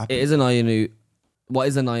 and that's what happens. It is annoying. What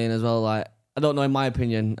is annoying as well? Like I don't know. In my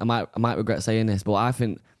opinion, I might regret saying this, but I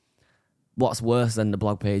think what's worse than the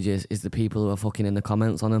blog pages is the people who are fucking in the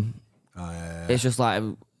comments on them. It's just like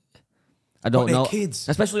I don't know. Kids,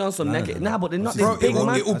 especially on some negative. Nah, but they're not. Bro, big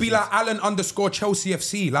man. It will be like Alan_Chelsea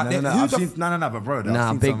FC. Like but bro,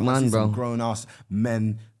 big bro. Grown ass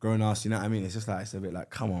men, grown ass. You know what I mean? It's just like it's a bit like,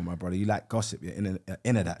 come on, my brother. You like gossip? You're into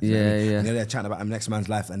that. Yeah. And you're there chatting about the next man's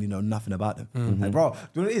life, and you know nothing about them. Like, bro, do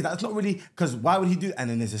you know what it is? That's not really because why would he do? And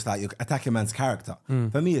then it's just like you're attacking man's character.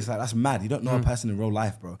 For me, it's like that's mad. You don't know a person in real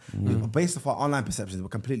life, bro. Based off our online perceptions, we're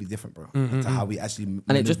completely different, bro. To how we actually.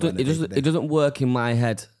 And it doesn't work in my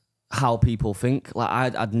head how people think.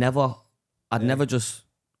 Like I'd never just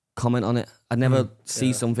comment on it. I'd never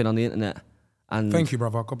see something on the internet and thank you,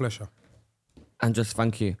 brother. God bless you. And just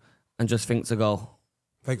thank you, and just think to go.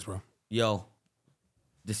 Thanks, bro. Yo,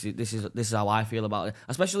 this is how I feel about it.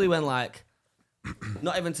 Especially when like,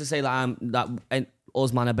 not even to say that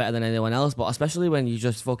us man are better than anyone else, but especially when you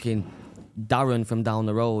just fucking Darren from down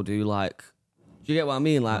the road who like, do you get what I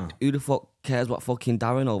mean? Like, who the fuck cares what fucking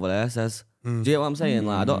Darren over there says? Do you get what I'm saying?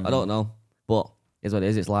 Like, I don't know, but it's what it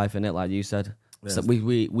is. It's life, innit? Like you said, so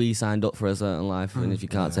we signed up for a certain life, and if you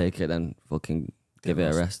can't take it, then fucking give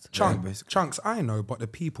it a rest. Chunkz, I know, but the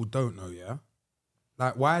people don't know. Yeah,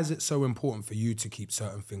 like why is it so important for you to keep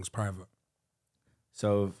certain things private?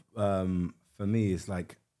 So for me, it's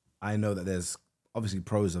like I know that there's obviously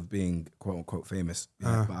pros of being quote unquote famous,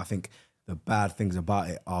 but I think the bad things about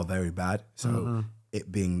it are very bad. So. It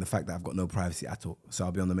being the fact that I've got no privacy at all. So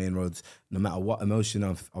I'll be on the main roads, no matter what emotion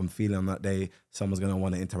I'm feeling on that day, someone's going to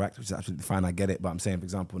want to interact, which is absolutely fine, I get it. But I'm saying, for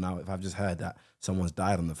example, now, if I've just heard that someone's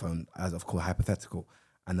died on the phone, as of course, hypothetical,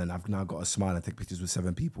 and then I've now got to smile and take pictures with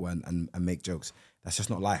 7 people and make jokes, that's just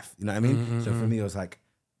not life. You know what I mean? So for me, it was like,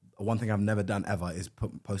 one thing I've never done ever is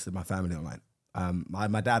posted my family online.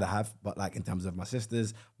 My dad I have, but like in terms of my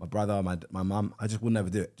sisters, my brother, my mum, I just would never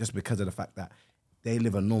do it just because of the fact that they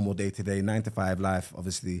live a normal day-to-day 9-to-5 life,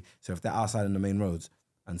 obviously. So if they're outside on the main roads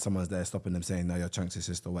and someone's there stopping them saying, no, you're Chunkz'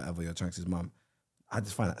 sister or whatever, you're Chunkz' mum, I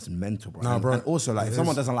just find that's mental, bro. No, bro. And also, like, if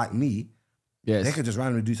someone doesn't like me, they could just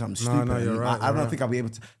randomly do something stupid. No, you're right. I don't think I'll be able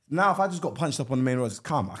to. Now, if I just got punched up on the main roads, it's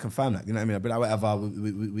calm. I confirm that. You know what I mean? I'll be like, whatever,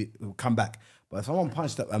 we'll come back. But if someone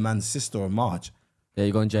punched up a man's sister or Marge, yeah,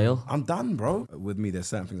 you go in jail? I'm done, bro. With me, there's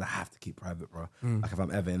certain things I have to keep private, bro. Like if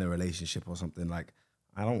I'm ever in a relationship or something, like,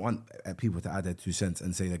 I don't want people to add their 2 cents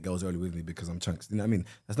and say that girl's only with me because I'm Chunkz. You know what I mean?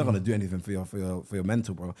 That's not going to do anything for your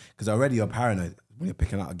mental, bro. Because already you're paranoid when you're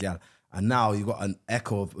picking out a gal. And now you got an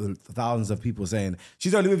echo of thousands of people saying,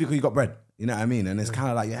 she's only with you because you got bread. You know what I mean? And it's kind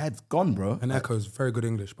of like, your head's gone, bro. An echo is very good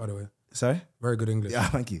English, by the way. Sorry? Very good English. Yeah,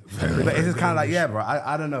 thank you. But it's just kind of like, yeah, bro,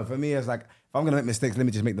 I don't know. For me, it's like, if I'm going to make mistakes, let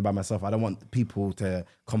me just make them by myself. I don't want people to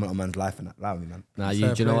comment on man's life and that. Allow me, man. Nah,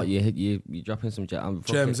 do you know what? You're dropping some gems,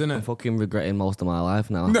 innit? I'm fucking regretting most of my life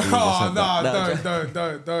now. No,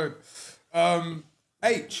 don't.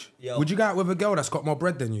 Aitch, would you go out with a girl that's got more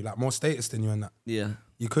bread than you, like more status than you and that? Yeah.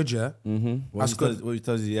 You could, yeah? Mm-hmm. That's good. What she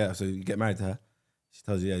tells you, yeah, so you get married to her. She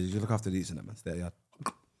tells you, yeah, you just look after the eats and that, man. Stay at the yard.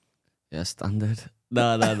 Yeah, standard.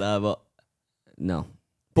 No, but no.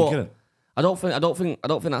 But I don't think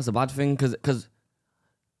that's a bad thing because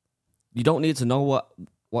you don't need to know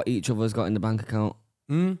what each other's got in the bank account.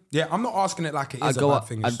 Yeah, I'm not asking it like it is a bad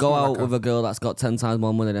thing. I'd go out with a girl that's got 10 times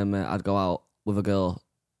more money than me. I'd go out with a girl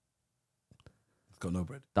It's got no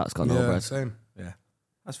bread. that's got no bread. Same. Yeah,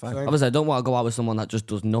 that's fine. Obviously, I don't want to go out with someone that just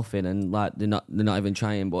does nothing and like they're not even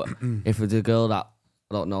trying. But if it's a girl that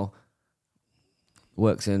I don't know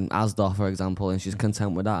works in Asda, for example, and she's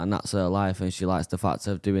content with that and that's her life, and she likes the fact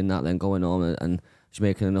of doing that, then going home and she's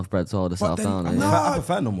making enough bread to hold herself down. I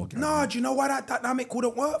prefer no more. No, do you know why that dynamic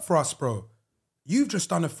wouldn't work for us, bro? You've just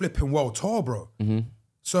done a flipping world tour, bro.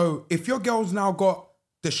 So if your girl's now got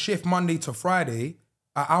the shift Monday to Friday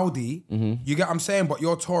at Audi, you get what I'm saying? But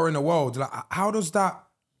you're touring the world. Like, how does that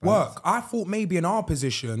work? I thought maybe in our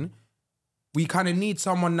position, we kind of need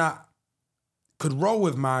someone that could roll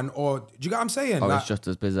with man, or do you get what I'm saying? Or like, it's just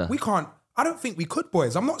as busy. We can't. I don't think we could,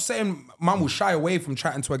 boys. I'm not saying man will shy away from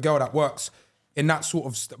chatting to a girl that works in that sort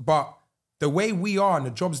of but the way we are and the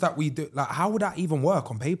jobs that we do, like, how would that even work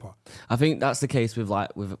on paper? I think that's the case with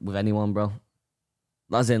like with anyone, bro.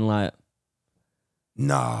 As in like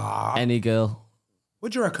any girl.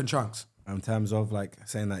 What do you reckon, Chunkz? In terms of like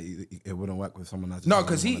saying that it wouldn't work with someone that's no,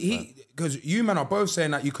 because because you men are both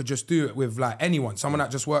saying that you could just do it with like anyone, someone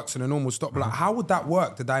that just works in a normal stop. But like, how would that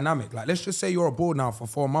work? The dynamic, like, let's just say you're aboard now for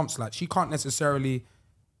 4 months. Like, she can't necessarily.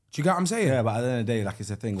 Do you get what I'm saying? Yeah, but at the end of the day, like,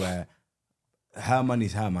 it's a thing where her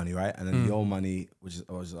money's her money, right? And then your money, which is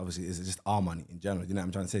obviously is just our money in general. You know what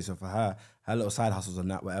I'm trying to say? So for her little side hustles and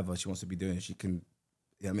that, whatever she wants to be doing, she can,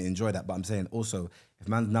 enjoy that. But I'm saying also, if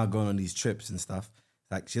man's now going on these trips and stuff,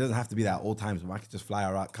 like, she doesn't have to be there at all times. But I could just fly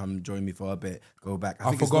her out, come join me for a bit, go back.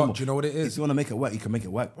 I forgot. Do you know what it is? If you want to make it work, you can make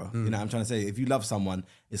it work, bro. You know what I'm trying to say? If you love someone,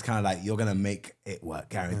 it's kind of like you're going to make it work,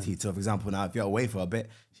 guaranteed. So, for example, now, if you're away for a bit,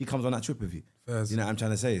 she comes on that trip with you. You know what I'm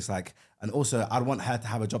trying to say? It's like, and also, I'd want her to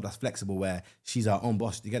have a job that's flexible where she's her own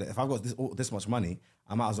boss. Do you get it? If I've got this much money,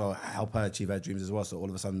 I might as well help her achieve her dreams as well. So all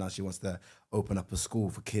of a sudden now she wants to open up a school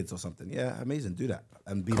for kids or something. Yeah, amazing. Do that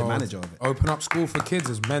and be the manager of it. Open up school for kids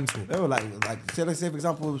is mental. They were like say, let's say for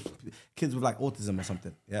example, kids with like autism or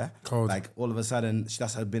something. Yeah, like all of a sudden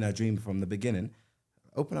that's been her dream from the beginning.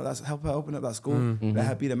 Help her open up that school. Let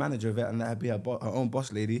her be the manager of it and let her be her own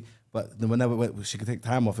boss lady. But then whenever she could take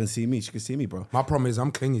time off and see me, she could see me, bro. My problem is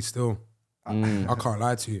I'm clingy still. I can't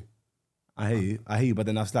lie to you. I hear you. But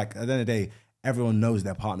then I was like, at the end of the day, everyone knows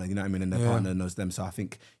their partner, you know what I mean? And their partner knows them. So I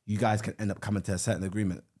think you guys can end up coming to a certain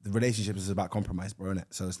agreement. The relationship is about compromise, bro, innit?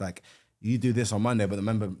 So it's like, you do this on Monday, but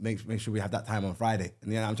remember, make sure we have that time on Friday.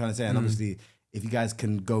 And I'm trying to say, and obviously, if you guys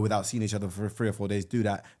can go without seeing each other for 3 or 4 days, do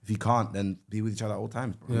that. If you can't, then be with each other at all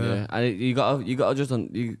times, bro. Yeah, and you gotta just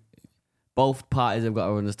both parties have got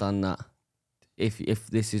to understand that if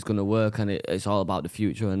this is gonna work and it's all about the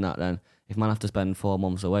future and that, then if man have to spend 4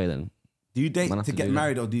 months away, then do you date to get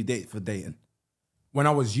married or do you date for dating? When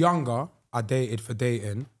I was younger, I dated for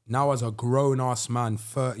dating. Now as a grown-ass man,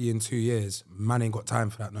 30 in 2 years, man ain't got time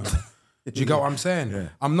for that no more. Do you get what I'm saying? Yeah.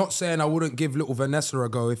 I'm not saying I wouldn't give little Vanessa a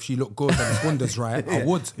go if she looked good and it's wonders, right? I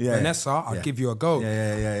would. Vanessa, I'd give you a go.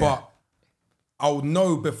 But I would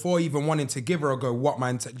know before even wanting to give her a go what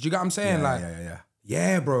my do you get what I'm saying?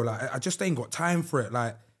 Yeah, bro. Like, I just ain't got time for it.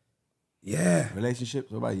 Like,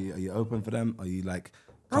 Relationships, what about you? Are you open for them? Are you like...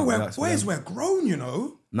 Bro, we're grown, you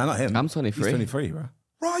know? No, not him. I'm 23. He's 23, bro.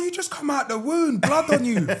 Bro, you just come out the wound, blood on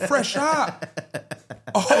you, fresh out.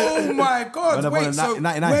 Oh my God. Wait, so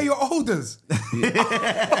 99. Where are your olders?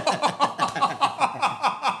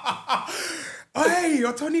 Hey,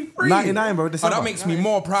 you're 23. 99, bro. December. Oh, that makes me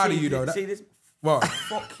more proud of you, though. See this? What?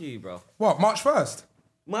 Fuck you, bro. What, March 1st?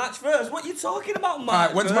 March 1st? What are you talking about, March 1st? All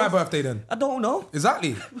right, when's my birthday then? I don't know.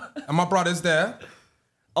 Exactly. And my brother's there.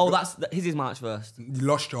 Oh, his is March 1st. You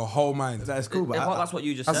lost your whole mind. That's cool, but that's what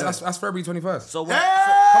you just said. That's February 21st. So what?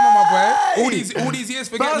 Come on, my boy. All these years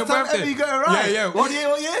forgetting your birthday. Ever you got it right. Yeah. What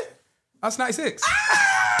year? That's 96.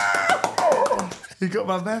 You got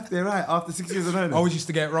my birthday right after 6 years of knowing. I always used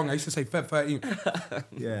to get it wrong. I used to say Feb 13th.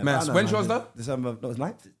 Yeah. Man, when's yours though? December, no, it was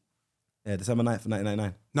 9th. Yeah, December 9th,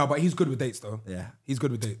 1999. No, but he's good with dates though. Yeah. He's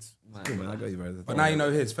good with dates. Cool, man. I got you, bro. But now you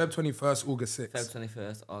know his. Feb 21st, August 6th. Feb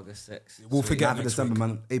 21st, August 6th. We'll forget next December, week.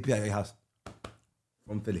 man. AP at your house.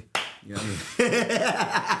 From Philly. You know what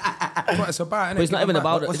I mean? What it's about, innit? But it's not even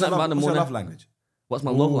about it. It's not about the money. What's your love language? What's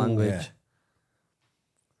my love language? Yeah.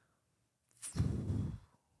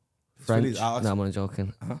 French. No, I'm only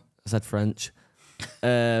joking. I said French.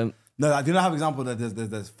 No, I do not have an example that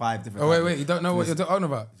there's 5 different. Oh, wait, you don't know what you're talking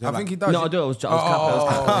about? I think he does. No, I do. I was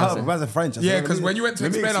capping. Where's the French? Yeah, because when you went to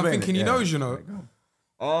explain, I'm thinking he knows, you know.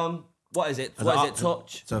 What is it? What is it?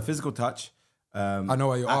 Touch? So physical touch. I know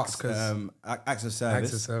what you ask, because... acts of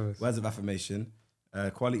service. Words of affirmation.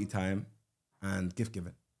 Quality time. And gift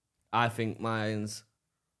giving. I think mine's...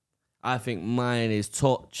 I think mine is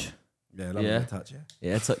touch. Yeah, I love a touch, yeah.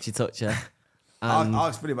 Yeah, touchy, yeah. I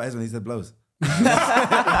asked Filly about his one, he said blows.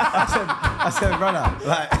 I said, brother,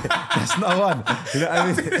 like, that's not one. You know what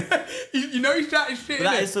I mean? You know he's chatting shit, But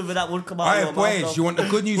that is something that would come out of your boys, mouth. you want the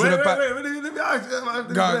good news and the bad... Wait, let me ask.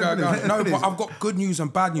 Go. No, but I've got good news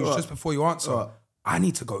and bad news just before you answer. What? I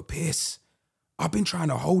need to go piss. I've been trying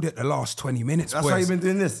to hold it the last 20 minutes, That's boys. why you've been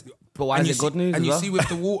doing this. But why is it good news? And you as well? see with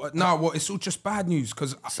the water... No, well, it's all just bad news,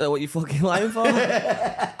 because... So what you fucking lying for?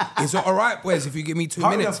 Is it all right, boys, if you give me 2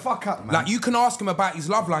 Hurry minutes? the fuck up, man. Like, you can ask him about his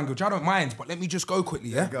love language. I don't mind, but let me just go quickly,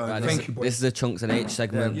 yeah? Go on, Right, Thank you, boys. This is a Chunkz and Aitch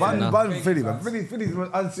segment. Bun Filly, man. Filly's the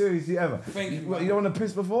most unserious you ever. Thank you, What, you don't want to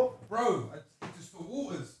piss before? Bro, just for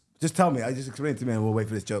waters. Just tell me. I just explain it to me and we'll wait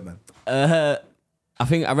for this joke, man.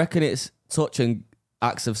 I reckon it's touch and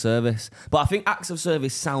acts of service. But I think acts of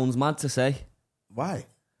service sounds mad to say. Why?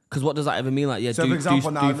 Because what does that even mean? Like, yeah, So, do for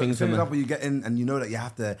example, things for for me. example, you get in and you know that you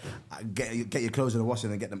have to get your clothes in the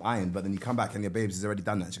washing and get them ironed, but then you come back and your babes has already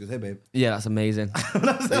done that. She goes, "Hey, babe." Yeah, that's amazing. yeah,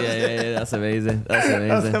 that's amazing. That's amazing.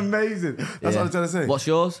 That's amazing. That's what I'm trying to say. What's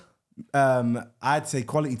yours? I'd say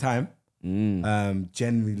quality time.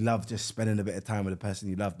 Generally love just spending a bit of time with the person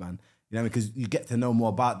you love, man. You know what I mean? Because you get to know more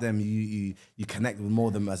about them. You connect with more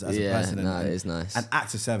of them as a person. It is nice. And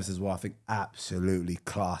acts of service as well. I think absolutely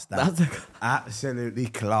class. That's absolutely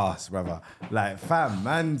class, brother. Like, fam,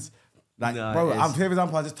 man's like, bro. For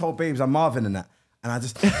example, I just told babes I'm Marvin and that, and I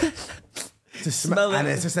just smell it, and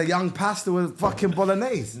it's just a young pasta with fucking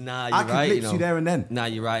bolognese. Nah, you're I could right. lips you there and then. Nah,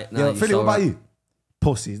 you're right. Yo, Filly, what about you?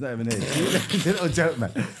 Pussy, he's not even here. Little joke,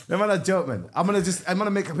 man. No man, a joke, man. I'm gonna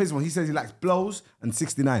make a piss one. He says he likes blows and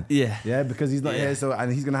 69. Yeah, because he's not here, so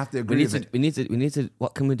and he's gonna have to agree. We need to.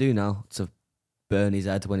 What can we do now to burn his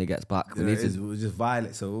head when he gets back? We'll just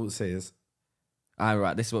violate. So what we'll say is, all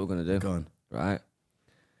right, this is what we're gonna do. Go on. Right,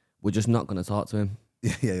 we're just not gonna talk to him.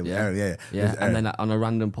 Yeah. And then on a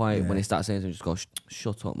random point when he starts saying something, just go,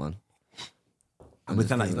 shut up, man. And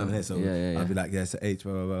pretend like he's not even here, so yeah. I'll be like, yeah, so Aitch,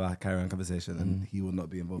 blah, blah, blah, carry on conversation, and he will not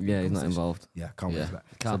be involved. Yeah, in the he's not conversation. involved. Yeah, can't wait for that.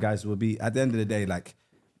 Can't. So guys, we'll be, at the end of the day, like,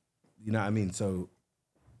 you know what I mean? So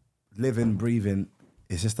living, breathing,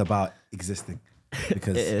 it's just about existing.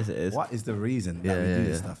 Because it is. What is the reason that we do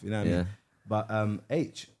this stuff? You know what I mean? But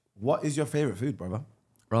Aitch, what is your favourite food, brother?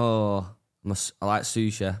 Oh, I like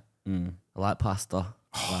sushi. I like pasta.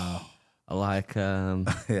 Wow. I like,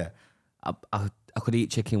 Yeah. I could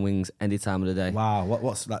eat chicken wings any time of the day. Wow.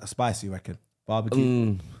 What's like spicy, you reckon?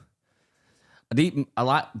 Barbecue? I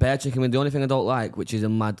like bare chicken wing. The only thing I don't like, which is a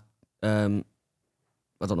mad, I don't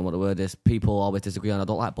know what the word is, people always disagree on, I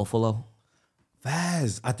don't like buffalo.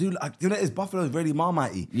 Fairs. I do. You know, buffalo is really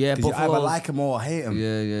marmite-y. Yeah, because you either like them or hate them.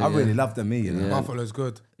 Yeah. I really love them, you know. Buffalo's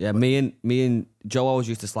good. Yeah, me and Joe always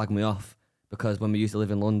used to slag me off because when we used to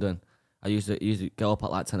live in London, I used to get up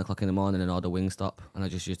at like 10 o'clock in the morning and order Wingstop, and I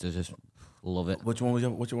just used to love it. Which one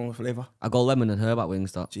was flavour? I go lemon and herb at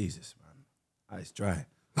Wingstop. Jesus, man. That is dry.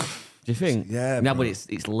 Do you think? Yeah, but bro. it's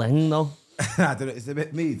leng though. I don't know. It's a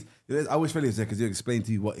bit mead. I wish Filly was there because he'll explain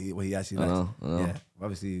to you what he actually likes. I know. Yeah,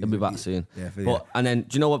 obviously. He'll be back soon. Yeah, but and then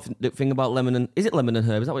do you know what the thing about lemon and is it lemon and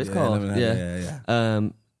herb? Is that what it's called? Yeah.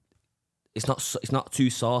 It's not too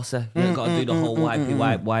saucy. You ain't got to do the whole wipe.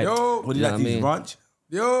 Yo, What do you like to use, ranch?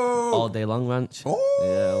 Yo. All day long ranch. Oh,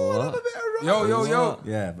 Yeah, what? Yo.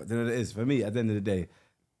 Yeah, but then it is. For me, at the end of the day,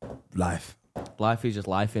 life. Life is just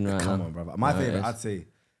life in right now. Come on, brother. My favourite, I'd say,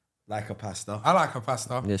 like a pasta. I like a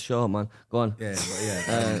pasta. Yeah, sure, man. Go on. Yeah,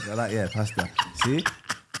 I like pasta. See?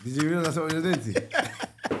 Did you realise that's what we were doing to you?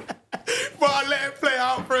 But I let it play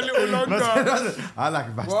out for a little longer. I like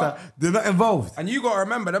a pasta. What? They're not involved. And you got to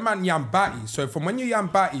remember, the man yam batty. So from when you yam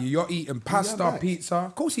batty, you're eating pasta, pizza.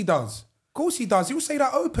 Of course he does. He'll say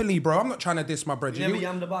that openly, bro. I'm not trying to diss my bread. You never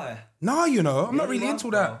yammed about it? No, I'm not really into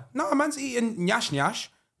that. No, man's eating nyash.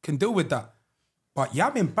 Can deal with that. But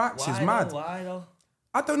yamming backs is mad. Why though?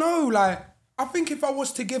 I don't know, like, I think if I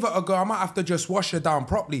was to give it a go, I might have to just wash her down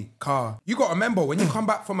properly. Car. You got to remember, when you come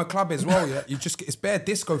back from a club as well, yeah, you just get, it's bare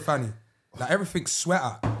disco fanny. Like, everything's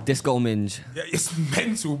sweater. Disco minge. Yeah, it's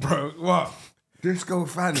mental, bro. What? Disco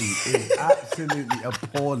fanny is absolutely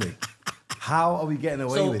appalling. How are we getting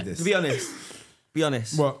away with this? To be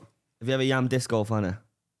honest. What? Have you ever yammed disco fanny?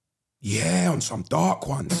 Yeah, on some dark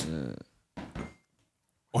ones.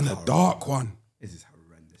 On a dark one. This is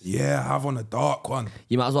horrendous. Yeah, I have on a dark one.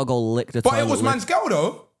 You might as well go lick the But toilet. it was man's girl,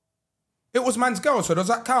 though. It was man's girl, so does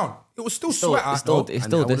that count? It was still sweat out, though. It's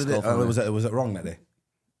still disco fanny. Was it wrong that day?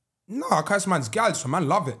 No, because it's man's girl, so man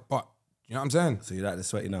love it. But, you know what I'm saying? So you like the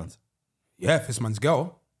sweaty nuns? Yeah, if it's man's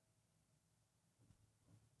girl.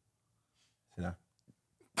 See that?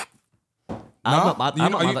 I'm not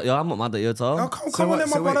mad at you at all. Oh, come on, then,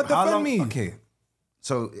 my brother, defend me. Okay.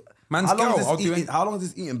 So, Man's how long, girl, has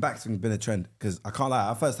this eating back thing been a trend? Because I can't lie,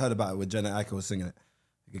 I first heard about it when Jenna Aitch was singing it.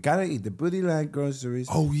 You gotta eat the booty like groceries.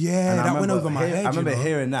 Oh yeah, that went over my head. I remember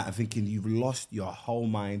hearing that and thinking, you've lost your whole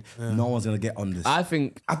mind. Yeah. No one's gonna get on this. I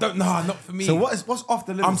don't know, not for me. So what's off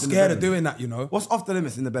the limits? I'm scared of doing that, you know. What's off the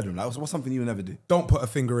limits in the bedroom? Like, what's something you would never do? Don't put a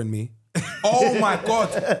finger in me. Oh my God.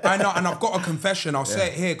 I know, and I've got a confession. I'll say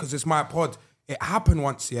it here because it's my pod. It happened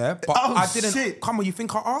once, yeah, but I didn't. Shit. Come on, you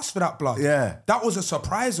think I asked for that blood? Yeah, that was a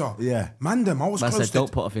surpriser. Yeah, Mandem, I was close to. Don't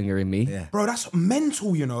put a finger in me, bro. That's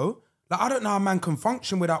mental, you know. Like, I don't know how a man can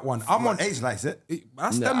function with that one. I'm on Aitch likes it.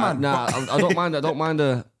 That's them, man. Nah, I don't mind. I don't mind.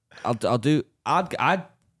 I'd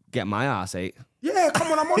get my ass ate. Yeah,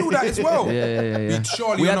 come on, I'm on all that as well. Yeah.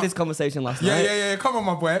 Surely we had this conversation last night. Yeah. Come on,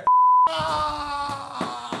 my boy.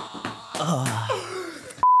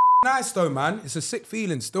 Nice though, man. It's a sick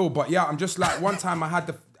feeling still, but yeah, I'm just like, one time I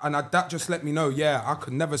had that just let me know, yeah, I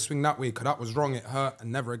could never swing that way because that was wrong. It hurt,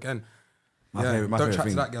 and never again. My favorite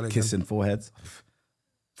thing, that girl kissing foreheads.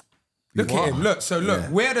 Look at him. Look,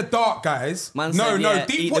 we're the dark guys. Man no, said,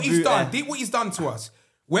 deep what he's done. Deep what he's done to us.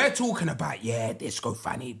 We're talking about, disco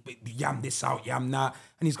fanny, yam this out, yam that.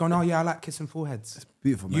 And he's going, oh yeah, I like kissing foreheads. It's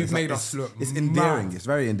beautiful, man. You've made us look It's endearing. Mad. It's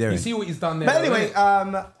very endearing. You see what he's done there. But anyway,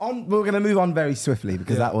 we're going to move on very swiftly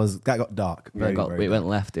because that got dark. It went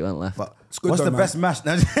left. But what's the best mash?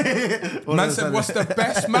 Man said, what's the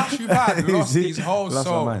best mash you've had? Lost his whole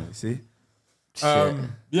soul. That's what see?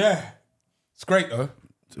 Yeah. It's great though.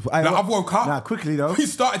 I've woke up. Nah, quickly though. We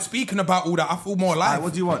started speaking about all that. I feel more alive.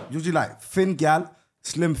 What do you want? What do you like? Thin gal,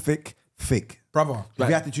 slim, thick. Brother. If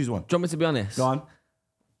you have to choose one. Do you want me to be honest? Go on.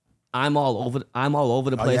 I'm all over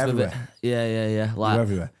the place with it. Yeah. Like, you're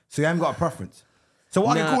everywhere. So you haven't got a preference. So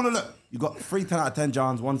what are you calling it? You got 3 10 out of 10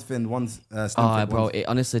 Johns, one's thin, one's slim. Oh, bro, it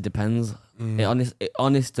honestly depends. It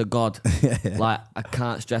honest to God. Like, I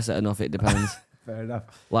can't stress it enough. It depends. Fair enough.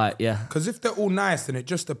 Like, yeah. Because if they're all nice, then it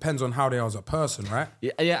just depends on how they are as a person, right?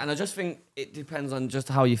 Yeah, and I just think it depends on just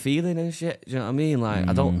how you're feeling and shit. Do you know what I mean? Like,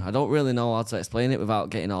 I don't really know how to explain it without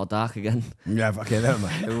getting all dark again. Yeah, okay, never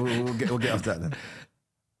mind. We'll get off that then.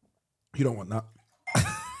 You don't want that.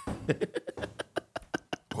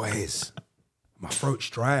 Boys, my throat's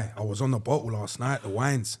dry. I was on the bottle last night, the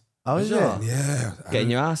wines. Oh, is it? Yeah. Getting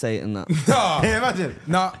your ass ate and that. No. Yeah, imagine.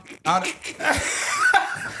 No.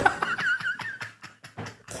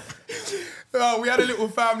 We had a little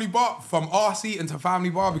family bar from arse eating to family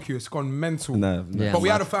barbecue. It's gone mental. No. But we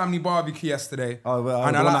had a family barbecue yesterday.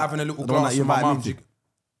 And I like having a little glass with my mum.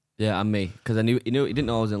 Yeah, and me. Because he didn't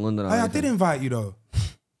know I was in London. I did invite you though.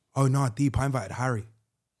 Oh no, deep. I invited Harry.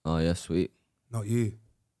 Oh yeah, sweet. Not you.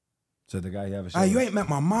 So the guy you have a show. Hey, you ain't met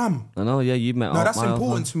my mum. I know, yeah, you met. No, that's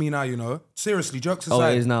important to me now, you know. Seriously, jokes aside.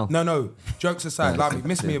 Oh, it is now. No, jokes aside. Like,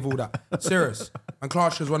 miss me of all that. Serious. And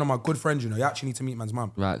Clarsha's one of my good friends, you know. You actually need to meet man's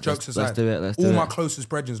mum. Right. Jokes aside. Let's do it. All my closest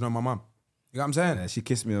brethren know my mum. You know what I'm saying? Yeah, she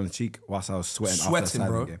kissed me on the cheek whilst I was sweating after the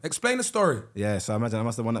bro. Game. Explain the story. Yeah, so I imagine I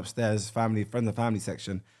must have went upstairs, friends and family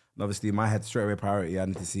section. And obviously, my head straight away priority. I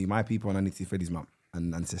need to see my people and I need to see Freddie's mum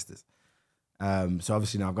and sisters. So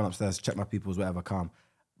obviously now I've gone upstairs, check my people's whatever, calm.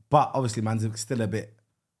 But obviously, man's still a bit.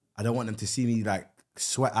 I don't want them to see me like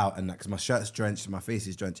sweat out and that because my shirt's drenched, my face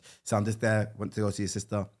is drenched. So I'm just there. Went to go see his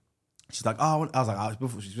sister. She's like, oh, I was like,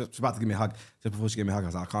 before she's about to give me a hug. Just before she gave me a hug, I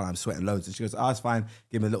was like, I can't. I'm sweating loads. And she goes, oh, it's fine.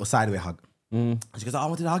 Give me a little sideway hug. And she goes, oh, I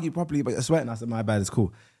wanted to hug you properly, but you're sweating. I said, my bad, it's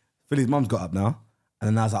cool. Philly's mum's got up now, and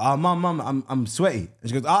then I was like, oh, mum, I'm sweaty. And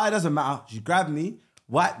she goes, oh, it doesn't matter. She grabbed me,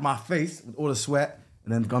 wiped my face with all the sweat,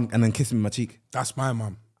 and then kissed me on my cheek. That's my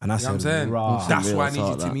mum. And I said, that's why I need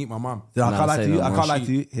you to meet my mum. I can't lie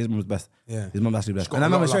to you. His mum's best. Yeah. His mum's actually best. And I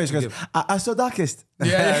remember showing, she goes, I saw darkest.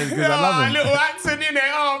 Yeah. Because I love him. Little accent in it.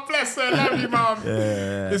 Oh, bless her. Love you, mum.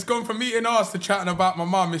 Yeah. It's gone from meeting us to chatting about my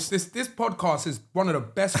mum. This podcast is one of the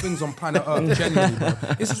best things on planet Earth, genuinely, bro.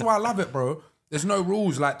 This is why I love it, bro. There's no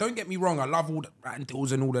rules. Like, don't get me wrong. I love all the rat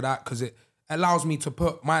deals and all of that because it allows me to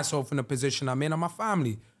put myself in a position I'm in and my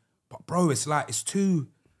family. But, bro, it's like, it's too...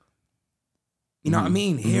 You know what I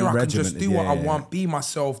mean? Here I can just do what I want, be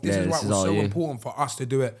myself. This is why it was so important for us to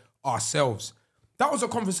do it ourselves. That was a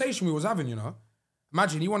conversation we was having, you know?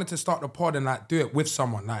 Imagine you wanted to start the pod and like do it with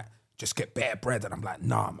someone, like just get better bread. And I'm like,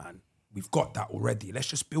 nah, man, we've got that already. Let's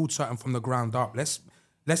just build something from the ground up.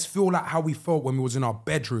 Let's feel like how we felt when we was in our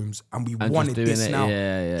bedrooms and we wanted this now. Do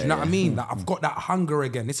you know what I mean? Like I've got that hunger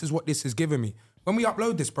again. This is what this is giving me. When we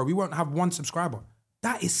upload this, bro, we won't have 1 subscriber.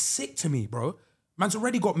 That is sick to me, bro. Man's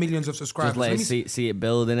already got millions of subscribers. Just let see it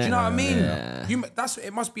building it. Do you know what I mean? Yeah.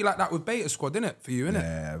 It must be like that with Beta Squad, innit? For you, innit?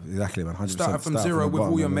 Yeah, exactly, man. 100%. Started from zero with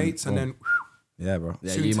all your mates and then... Yeah, bro.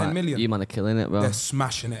 Yeah, Soon 10 million. You man are killing it, bro. They're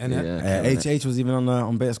smashing it, innit? Yeah, H was even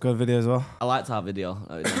on Beta Squad video as well. I liked our video.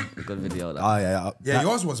 A good video. That. Oh, yeah. Yeah,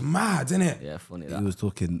 yours was mad, innit? Yeah, funny He that. was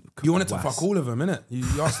talking. You wanted to was. fuck all of them, innit? You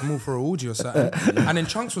asked them all for a orgy or something. And then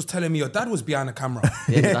Chunkz was telling me your dad was behind the camera.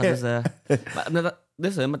 Yeah, my dad was there.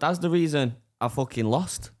 Listen, that's the reason I fucking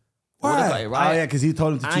lost. Why? I would've got it right. Oh, yeah, because he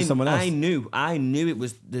told him to choose someone else. I knew it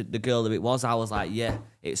was the girl that it was. I was like, yeah,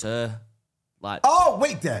 it's her. Like, Oh,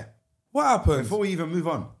 wait there. What happened? Before we even move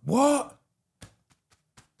on, What?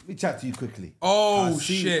 let me chat to you quickly. Oh,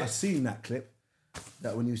 shit. I seen that clip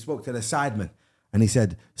that when you spoke to the sideman and he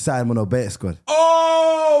said, Sideman or Beta Squad.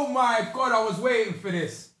 Oh my God, I was waiting for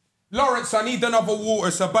this. Lawrence, I need another water.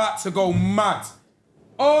 It's about to go mad.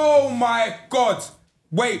 Oh my God.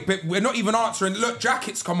 Wait, but we're not even answering. Look,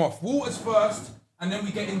 jackets come off. Water's first, and then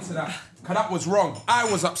we get into that. Cause that was wrong.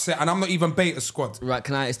 I was upset, and I'm not even Beta Squad. right,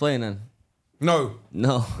 can I explain then? No,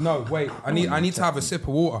 No. wait. I need to have a sip of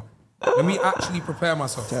water. Let me actually prepare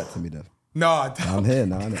myself. Chat to me then. Nah, I'm here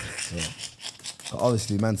now, innit? So,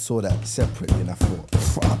 obviously, man saw that separately and I thought,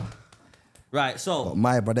 fuck. Right, so. But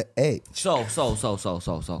my brother Aitch. So.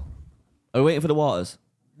 Are we waiting for the waters?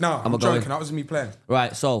 no, I'm going. joking. That was me playing.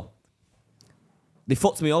 Right, so. They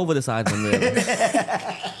fucked me over the side when really.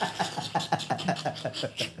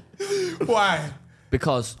 Why?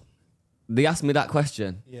 Because they asked me that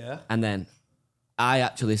question. Yeah. And then I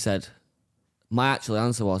actually said, my actual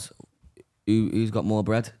answer was, who's got more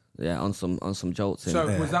bread? Yeah, on some jolts. So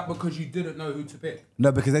was that because you didn't know who to pick?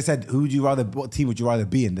 No, because they said, what team would you rather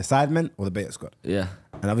be in, the Sidemen or the Beta Squad? Yeah.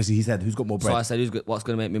 And obviously he said, who's got more bread? So I said, what's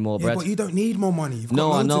going to make me more Yeah, bread? but you don't need more money. You've got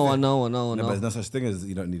No, I loads know. of it. No, but there's no such thing as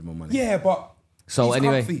you don't need more money. Yeah, but So he's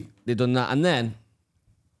anyway, comfy. they done that. And then,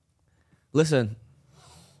 listen,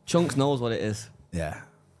 Chunkz knows what it is. Yeah.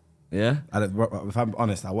 Yeah? If I'm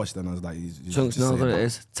honest, I watched it and I was like, Chunkz knows what it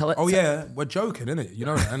is. Tell it. Oh yeah, we're joking, innit? You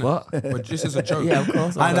know that, innit? What? This is a joke. Yeah, of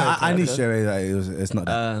course. I knew straight away that it's not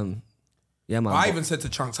that. Yeah, man. I even said to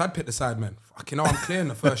Chunkz, I'd pick the Sidemen. Fucking hell, I'm clear in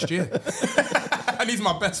the first year. And he's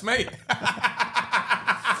my best mate.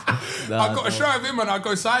 I've got a show of him and I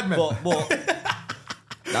go Sidemen.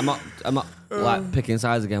 But I'm not like picking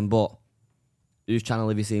sides again, but whose channel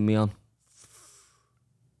have you seen me on?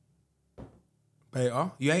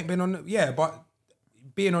 Beta, you ain't been on... Yeah, but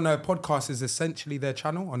being on a podcast is essentially their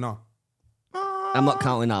channel or not? I'm not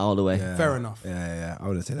counting that all the way. Yeah. Fair enough. Yeah. I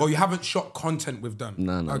would say that. Well, you haven't shot content with them.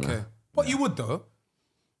 No. Okay. But you would though.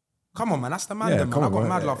 Come on, man. That's the man, Yeah, then, man. come I on, got bro.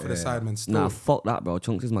 mad love for the Yeah. Sidemen still. Nah, fuck that, bro.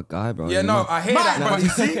 Chunkz is my guy, bro. Yeah, You no, know? I hear that. Man, But you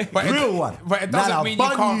see? but it, Real one. But it doesn't mean you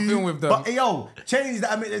can't film with them. But yo, change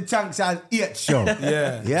that and make the Chunkz and Aitch show.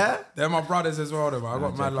 Yeah. Yeah? They're my brothers as well, though, man. I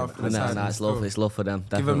got mad love for the Sidemen. Nah, it's love. It's love for them.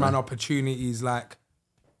 Giving Definitely. man opportunities like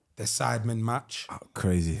the Sidemen match. Oh,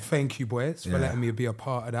 crazy. Thank you, boys, for letting me be a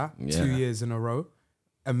part of that. Yeah. 2 years in a row.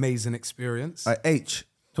 Amazing experience. H,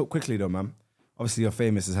 talk quickly though, man. Obviously, you're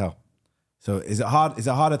famous as hell. So is it hard? Is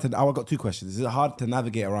it harder to? I've got two questions. Is it hard to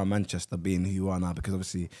navigate around Manchester, being who you are now? Because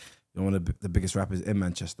obviously you're one of the biggest rappers in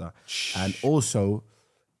Manchester, and also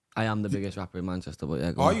I am the biggest rapper in Manchester, but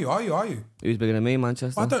yeah. Go Are on. you? Who's bigger than me in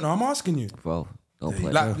Manchester? I don't know. I'm asking you. Bro, don't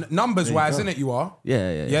play. Like numbers-wise, innit? You are.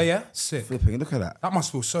 Yeah. Sick. flipping. Look at that. That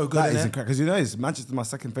must feel so good. That is innit? incredible because you know it's Manchester's my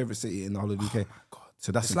second favorite city in the whole of the UK.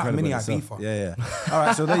 So that's It's like incredible. mini in itself. Ibiza. Yeah. All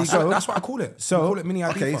right, so there you go. That's what I call it. So I call it mini Ibiza.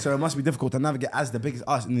 okay, so it must be difficult to navigate as the biggest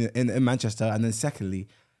artist in Manchester. And then secondly,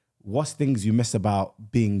 what's things you miss about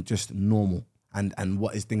being just normal, and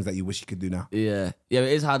what is things that you wish you could do now? Yeah, it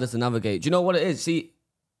is harder to navigate. Do you know what it is? See,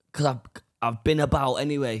 because I've been about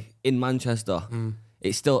anyway in Manchester.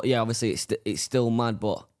 It's still, obviously it's still mad,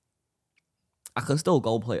 but I can still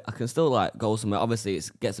go play. I can still like go somewhere. Obviously, it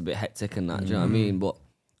gets a bit hectic and that. Do you know what I mean? But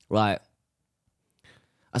like,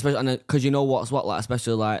 especially because you know what's what. Like,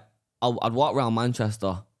 especially like I'd walk around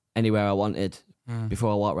Manchester anywhere I wanted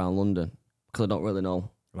before I walk around London because I don't really know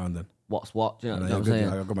London. what's what. Do you know, No, what I'm you're good.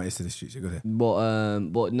 saying? I got my ears to the streets. You're good here.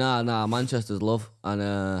 But nah, Manchester's love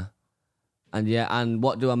and yeah, and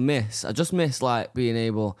what do I miss? I just miss like being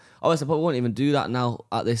able. Obviously, I probably won't even do that now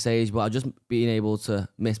at this age, but I just being able to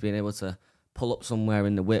pull up somewhere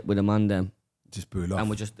in the whip with a man them. Just boot off. And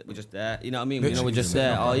we're just there. You know what I mean? Literally We're just just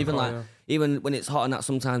there. sitting Or up even in the like, car, even when it's hot and that,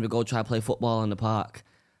 sometimes we go try to play football in the park,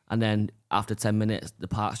 and then after 10 minutes, the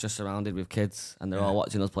park's just surrounded with kids, and they're all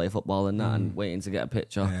watching us play football and that, and waiting to get a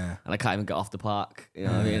picture. Yeah. And I can't even get off the park. You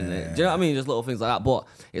know what I mean? Do you know what I mean? Just little things like that. But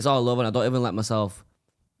it's all love, and I don't even let myself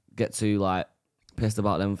get too like pissed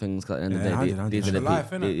about them things. Cause at the end of the day, these are the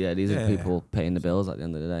Life, people. innit? Yeah, these are people paying the bills at the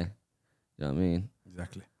end of the day. You know what I mean?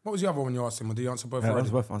 Exactly. What was the other one you asked him? Or did you answer both Yeah, already?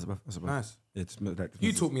 answer both. Nice. Yeah, just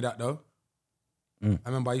You taught me that though. I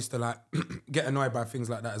remember I used to like get annoyed by things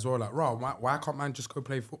like that as well. Like, why can't man just go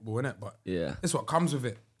play football, innit? But it's what comes with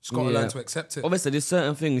it. Just got to learn to accept it. Obviously, there's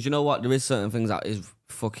certain things, you know what? There is certain things that is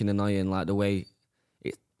fucking annoying, like the way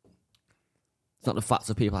it's not the facts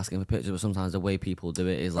of people asking for pictures, but sometimes the way people do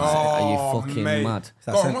it is like, are you fucking mad?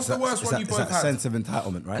 Go on, what's the worst one you both had? Sense of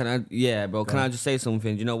entitlement, right? Can I just say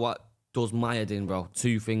something? You know what does my head in, bro?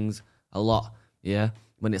 Two things a lot, yeah?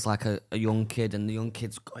 When it's like a young kid and the young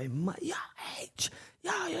kid's going, yeah, Aitch,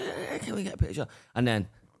 yeah, can we get a picture? And then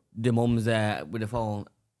the mum's there with the phone,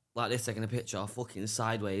 like this, taking a picture, fucking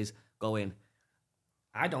sideways, going,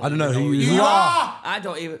 I don't know who you are. I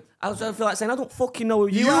don't even. I feel like saying I don't fucking know who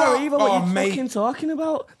you are either. What are you fucking talking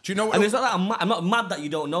about? Do you know what? And it's not that I'm not mad that you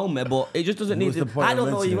don't know me, but it just doesn't need to. I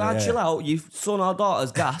don't know who you are. Chill out. Your son or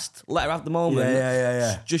daughter's gassed. Let her have the moment.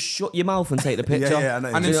 Yeah. Just shut your mouth and take the picture. I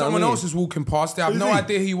know. And then someone else is walking past. They have no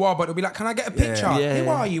idea who you are, but they'll be like, "Can I get a picture? Who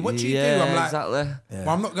are you? What do you do?" I'm like, exactly. Well,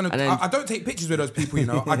 I'm not gonna. I don't take pictures with those people. You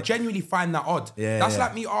know, I genuinely find that odd. That's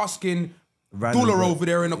like me asking Dula over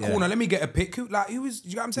there in the corner, let me get a pic. Like, who is,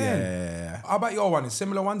 you know what I'm saying? Yeah. How about your one? Is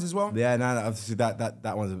similar ones as well? Yeah, no, obviously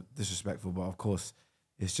that one's disrespectful, but of course,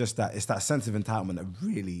 it's just that, it's that sense of entitlement that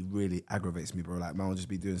really, really aggravates me, bro. Like, man will just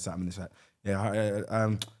be doing something and it's like,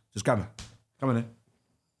 just grab me. Come on in.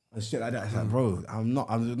 And shit like that. It's like, bro, I'm not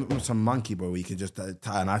some monkey, bro, where you can just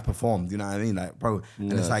tie and I've performed, you know what I mean? Like, bro,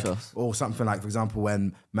 and it's like, or something like, for example,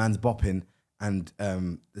 when man's bopping and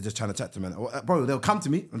they're just trying to chat to man. Bro, they'll come to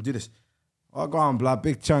me and do this. Oh, go on, blood,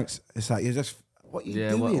 big chunks. It's like, you're just, what you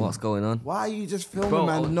doing? What's going on? Why are you just filming,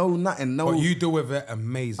 man? No, nothing, no. But you deal with it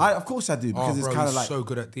amazing. Of course I do, because it's kind of like. So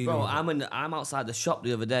good at dealing with it. I'm outside the shop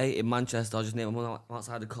the other day in Manchester. I was just near my mum,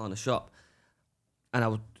 outside the corner shop. And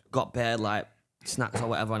I got bare, like, snacks or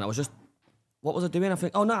whatever. And I was just, what was I doing? I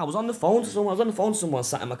think, I was on the phone to someone.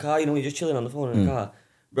 Sat in my car, you know, you're just chilling on the phone in the car.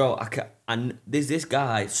 Bro, and there's this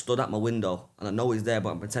guy stood at my window, and I know he's there,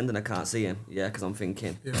 but I'm pretending I can't see him. Yeah, because I'm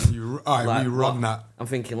thinking. Yeah, you run that. I'm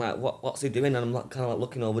thinking, like, what's he doing? And I'm like, kind of like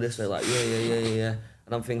looking over this way, like, yeah.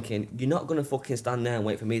 And I'm thinking, you're not gonna fucking stand there and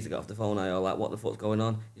wait for me to get off the phone, are you? Like, what the fuck's going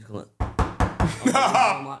on? He's going like,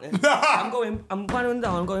 I'm winding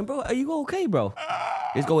down. I'm going, bro, are you okay, bro?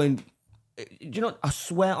 He's going. Do you know? I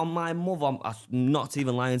swear on my mother, I'm not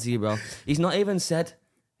even lying to you, bro. He's not even asked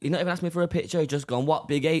me for a picture. He's just gone, what,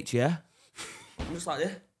 big H, yeah? I'm just like,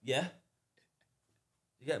 yeah.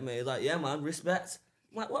 You get me? He's like, yeah, man, respect.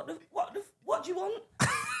 I'm like, what do you want?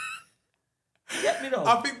 You get me, though?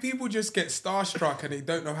 I think people just get starstruck and they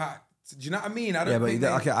don't know how. Do you know what I mean? I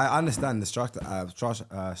understand the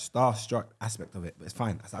starstruck aspect of it, but it's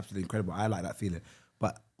fine. That's absolutely incredible. I like that feeling.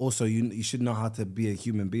 But also, you should know how to be a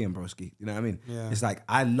human being, broski. You know what I mean? Yeah. It's like,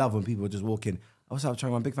 I love when people just walk in. What's up, Chunkz?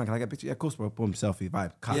 I'm a big fan. Can I get a picture? Yeah, of course, bro. Boom, selfie,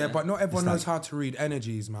 vibe. Cut. Yeah, but not everyone knows how to read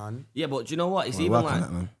energies, man. Yeah, but do you know what? It's even like,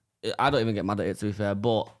 I don't even get mad at it, to be fair,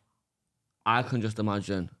 but I can just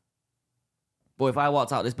imagine. But if I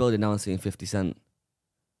walked out this building now and seen 50 Cent.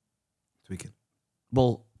 Tweaking.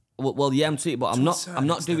 Well, yeah, I'm tweaking, but I'm not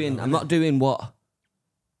doing what.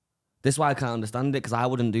 This is why I can't understand it, because I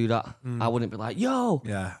wouldn't do that. I wouldn't be like, yo,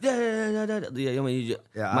 yeah. I mean, you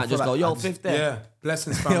might just go, yo, 50. Yeah,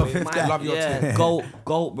 blessings, family. Love your team.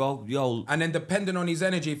 Go, bro, yo. And then depending on his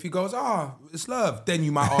energy, if he goes, it's love, then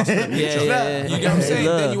you might ask for the picture. Yeah. You get what I'm saying?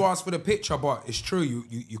 Then you ask for the picture, but it's true,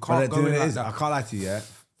 you can't go in like that. I can't lie to you, yeah?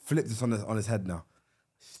 Flip this on his head now.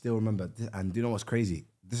 Still remember, and do you know what's crazy?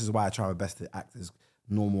 This is why I try my best to act as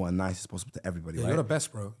normal and nice as possible to everybody, right? You're the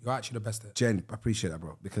best, bro. You're actually the best at it. Jen, I appreciate that,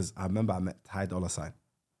 bro. Because I remember I met Ty Dolla $ign.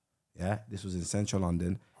 Yeah? This was in central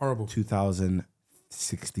London. Horrible.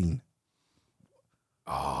 2016.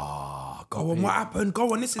 Oh, go on. What happened?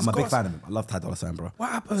 Go on. This is I'm a big fan of him. I love Ty Dolla $ign, bro. What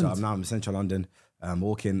happened? So I'm in central London. I'm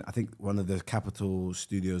walking, I think, one of the Capitol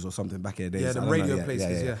studios or something back in the days. Yeah, the radio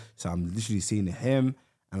places, yeah. So I'm literally seeing him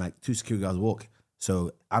and like two security guards walk.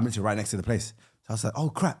 So I'm literally right next to the place. So I was like, oh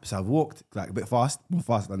crap. So I've walked like a bit more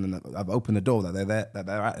fast, and then I've opened the door that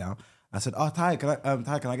they're right now. I said, oh Ty, can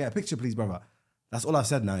I get a picture, please, brother? That's all I've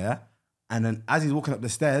said now, yeah? And then as he's walking up the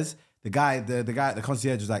stairs, the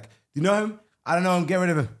concierge was like, do you know him? I don't know him, get rid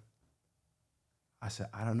of him. I said,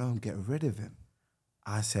 I don't know him, get rid of him.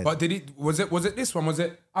 I said, but was it this one? Was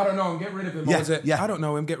it, I don't know him, get rid of him? Yeah, or was it, yeah. I don't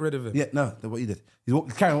know him, get rid of him? Yeah, no, that's what you did. He's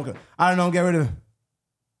carrying walking. I don't know him, get rid of him.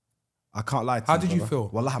 I can't lie to you. How did you feel?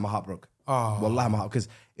 Wallahi, my heart broke. Oh. Wallahi, my heart, because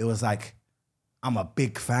it was like, I'm a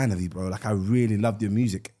big fan of you, bro. Like, I really loved your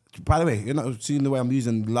music. By the way, you're not seeing the way I'm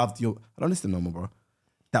using loved your, I don't listen no more, bro.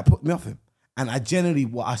 That put me off him. And I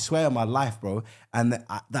generally, I swear on my life, bro, and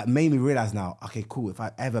that made me realize now, okay, cool, if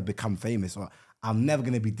I ever become famous, or I'm never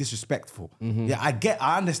going to be disrespectful. Mm-hmm. Yeah,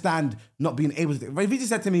 I understand not being able to, if he just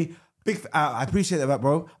said to me, I appreciate that,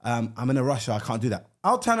 bro. I'm in a rush, so I can't do that.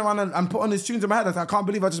 I'll turn around and put on his tunes in my head. I can't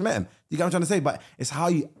believe I just met him. You get what I'm trying to say? But it's how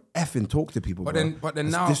you effing talk to people, But bro. then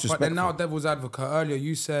now, devil's advocate. Earlier,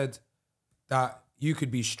 you said that you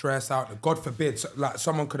could be stressed out. God forbid, like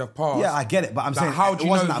someone could have passed. Yeah, I get it, but I'm saying how do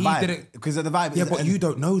you know that he vibe. didn't? Because of the vibe. Yeah, but you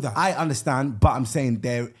don't know that. I understand, but I'm saying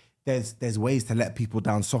there's ways to let people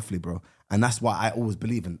down softly, bro. And that's what I always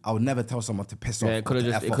believe in. I would never tell someone to piss off. Yeah, it could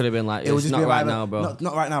have been like, it's not right now, bro.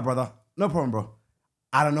 Not right now, brother. No problem, bro.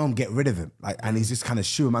 I don't know him, get rid of him. And he's just kind of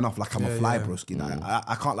shooing man off like I'm a fly, broski.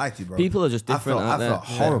 I can't lie to you, bro. People are just different. I felt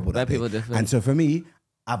horrible. Yeah, people are different. And so for me,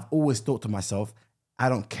 I've always thought to myself, I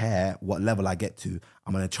don't care what level I get to.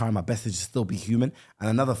 I'm going to try my best to just still be human. And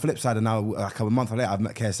another flip side, and now like a month later, I've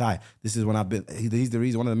met KSI. This is when I've been, he's the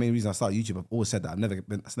reason, one of the main reasons I started YouTube. I've always said that.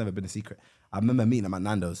 It's never been a secret. I remember meeting him at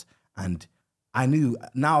Nando's and I knew,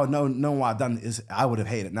 now knowing what I've done, is I would have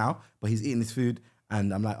hated it now, but he's eating his food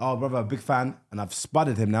and I'm like, oh, brother, a big fan. And I've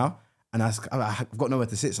spudded him now and I've got nowhere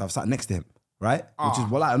to sit, so I've sat next to him, right? Which is,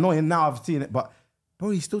 well, annoying. Now I've seen it, but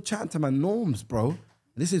bro, he's still chatting to my norms, bro.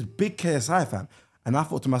 This is big KSI, fam. And I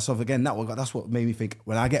thought to myself again, that's what made me think,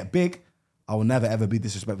 when I get big, I will never ever be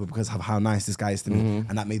disrespectful because of how nice this guy is to me.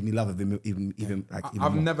 And that made me love him even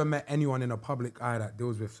I've more. never met anyone in a public eye that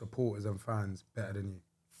deals with supporters and fans better than you.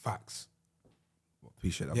 Facts.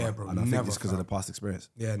 Appreciate that, yeah, bro. bro. And I think never, it's because of the past experience.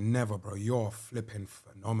 Yeah, never, bro. You're flipping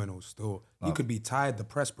phenomenal still. You could be tired,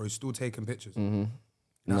 depressed, bro, still taking pictures. You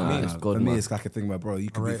know what I mean? It's good, for me, man. it's like a thing where, bro, you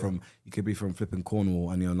could be from flipping Cornwall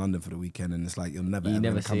and you're in London for the weekend, and it's like you'll never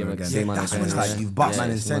ever come here again. Yeah, that's when it's like you've butt man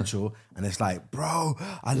in Central, and it's like, bro,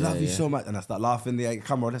 I love you so much, and I start laughing.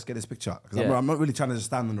 Come on, let's get this picture. Because I'm not really trying to just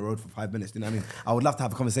stand on the road for 5 minutes. You know what I mean? I would love to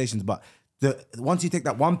have conversations, but once you take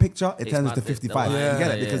that one picture, it turns into 55. You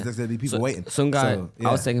get it? Because there's gonna be people waiting. Some guy,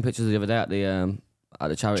 I was taking pictures the other day at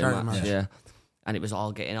the charity match. Yeah. And it was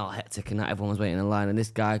all getting all hectic and that everyone was waiting in line. And this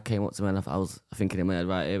guy came up to me and I was thinking in my head,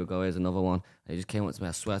 right, here we go, here's another one. And he just came up to me,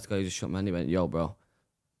 I swear to God, he just shook my hand. He went, yo, bro,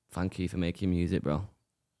 thank you for making music, bro.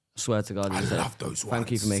 I swear to God. I love those ones. Thank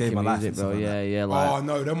you for making music, bro. Yeah. Like, oh,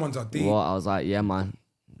 no, them ones are deep. What? I was like, yeah, man.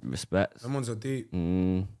 Respect. Them ones are deep.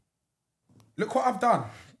 Look what I've done.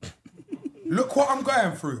 Look what I'm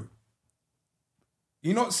going through.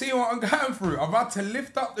 You not seeing what I'm going through? I've had to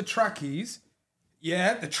lift up the trackies.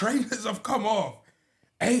 Yeah, the trainers have come off.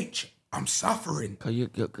 Aitch, I'm suffering. You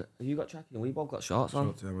got tracking? We both got shorts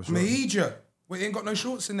on. I'm an idiot. We ain't got no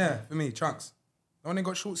shorts in there for me, Chunkz. I only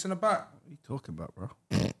got shorts in the back. What are you talking about, bro?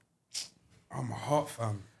 I'm a hot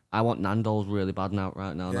fam. I want Nando's really bad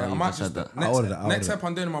right now. Yeah, I might just that. Next step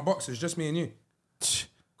I'm doing in my boxes, just me and you.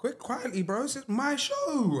 Quick, quietly, bro. This is my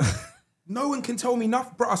show. No one can tell me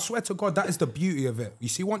nothing. Bro, I swear to God, that is the beauty of it. You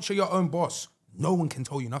see, once you're your own boss, no one can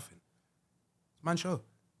tell you nothing. Man show.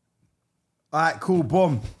 All right, cool,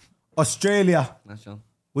 boom. Australia. Nice show.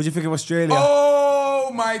 What do you think of Australia? Oh,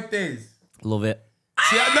 my days. Love it.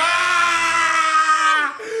 See,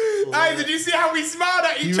 hey, did you see how we smiled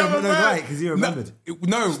at each other, man? Right, because you remembered.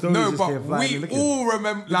 No, but we all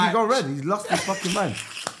remember. Like, he got red. He lost his fucking mind.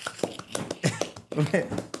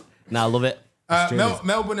 Nah, love it.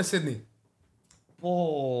 Melbourne or Sydney?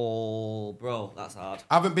 Oh, bro, that's hard.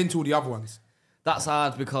 I haven't been to all the other ones. That's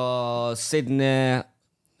hard because Sydney, I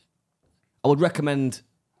would recommend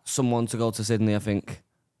someone to go to Sydney, I think.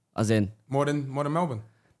 As in? More than Melbourne?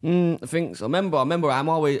 I think so. Remember,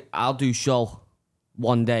 I'll do show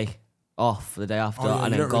one day off the day after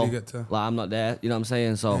and then go. Really like, I'm not there, you know what I'm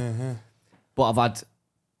saying? So, but I've had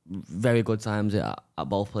very good times at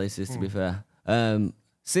both places, to be fair.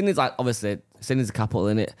 Sydney's like, obviously, Sydney's the capital,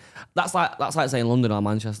 innit? That's like saying London or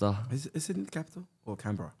Manchester. Is Sydney the capital or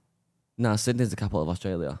Canberra? No, Sydney's the capital of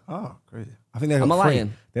Australia. Oh, crazy. I think they're Am I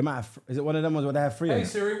lying? They might have, is it one of them ones where they have 3? Hey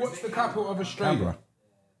Siri, what's the capital of Australia? Canberra.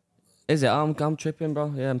 Is it? I'm tripping,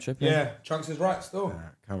 bro. Yeah, I'm tripping. Yeah, Chunkz is right still.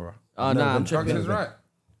 Canberra. Oh, no, I'm tripping. Chunkz is right.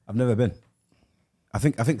 I've never been. I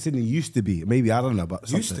think Sydney used to be. Maybe, I don't know, but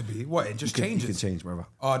used to be? What, it just changes? You can change, brother.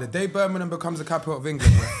 Oh, the day Birmingham becomes the capital of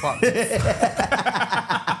England, we're fucked.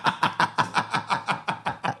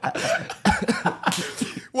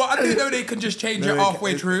 Well, I didn't know they can just change it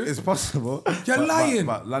halfway through. It's possible. You're lying.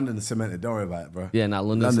 But London's cemented. Don't worry about it, bro. Yeah,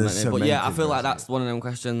 London's cemented. But yeah, I feel like that's one of them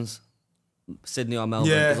questions. Sydney or Melbourne.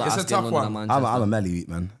 Yeah, like it's a tough one. I'm a melly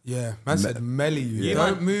man. Yeah, man said melly you.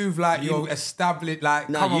 Don't move like you're established. Like,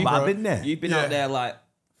 come on, bro. I've been there. You've been out there like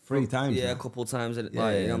 3 times. Yeah, a couple times. You know what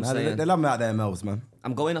I'm saying? saying? They love me out there in Melbourne, man.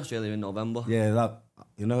 I'm going to Australia in November. Yeah,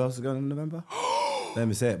 you know who else is going in November? Let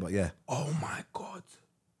me say it, but yeah. Oh my God.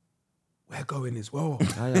 We're going as well.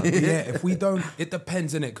 Yeah, if we don't, it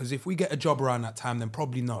depends, innit? Because if we get a job around that time, then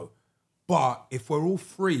probably no. But if we're all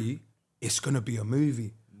free, it's going to be a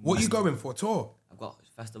movie. What are you going for? Tour? I've got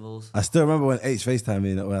festivals. I still remember when Aitch FaceTimed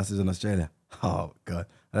me when I was in Australia. Oh, God.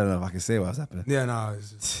 I don't know if I can say what was happening. Yeah, no.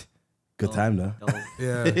 It's Good time, though.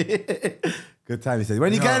 yeah. Good time. He said,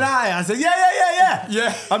 when you getting out? I said, yeah.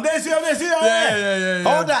 Yeah. I'm there, see. Yeah.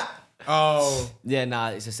 Hold that. Oh. Yeah, nah,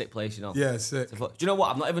 it's a sick place, you know. Yeah, sick. Do you know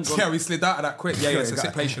what? I've not even done... Yeah, we slid out of that quick. Yeah, it's a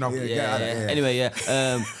sick place, you know. Yeah. Anyway,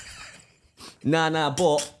 yeah.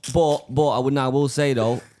 But I will say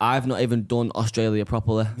though, I've not even done Australia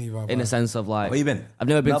properly. In a sense of like, where you been? I've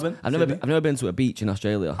never been. Melbourne? I've never been to a beach in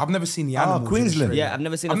Australia. I've never seen the animals. Queensland. Yeah, I've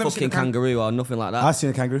never seen a fucking kangaroo or nothing like that. I've seen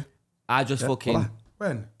a kangaroo. I just fucking.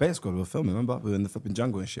 When? Bait Squad, we were filming, remember? We were in the flipping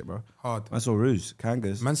jungle and shit, bro. Hard. I saw Roos,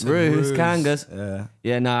 Kangas. Roos, Kangas. Yeah.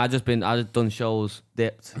 Yeah, nah, I just done shows,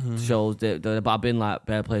 dipped. But I've been like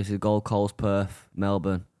bare places, Gold Coast, Perth,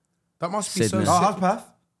 Melbourne. That must be Sydney. so Oh, sick. how's Perth?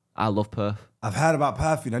 I love Perth. I've heard about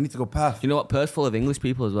Perth, you know. I need to go Perth. You know what? Perth's full of English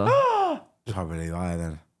people as well. Probably why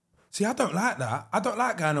then. See, I don't like that. I don't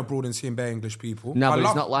like going abroad and seeing bare English people. No, I but it's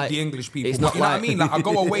love not like- the English people. it's But not you know what I like- mean? Like, I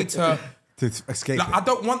go away to escape like, it. I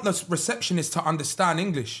don't want the receptionist to understand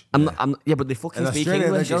English. Yeah, but they fucking In speak Australia,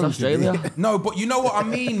 English. they're It's going to. Australia. No, but you know what I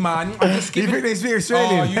mean, man. I'm just You giving. think they speak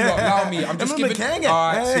Australian? Oh, you don't allow me. I'm just Remember giving. Kanga?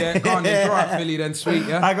 All right, yeah, go on then. Draw out Philly then, sweet,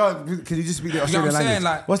 yeah. I got. Can you just speak the what Australian I'm saying? language?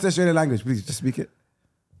 Like- What's the Australian language? Please, just speak it.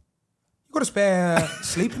 You got a spare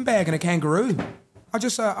sleeping bag and a kangaroo.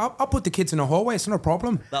 I'll put the kids in the hallway. It's no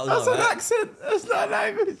problem. That was all right. accent. That's not a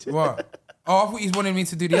language. What? Oh, I thought you wanted me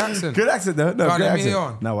to do the accent. Good accent though. No, Go on, good let me accent. hear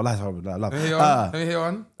on. No, well, that's horrible. No, I love. Let me hear on. Let me hear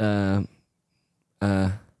on.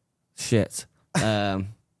 Shit. feel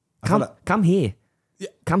Come here. Yeah.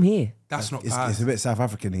 Come here. That's not It's bad. a bit South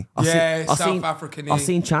African-y. Yeah, I've South seen- African. I've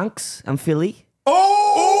seen Chunkz and Filly.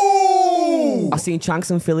 Oh! I've seen Chunkz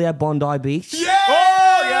and Filly at Bondi Beach. Yeah!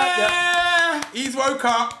 Oh, yeah. He's woke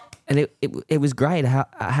up. And it was great. I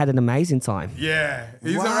had an amazing time. Yeah.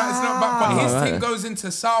 He's all right. It's not bad. But his team goes into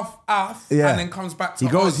South Af and then comes back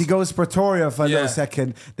to us. He goes Pretoria for a little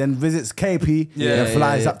second, then visits KP, then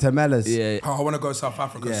flies up to Mellors. Yeah. Oh, I want to go to South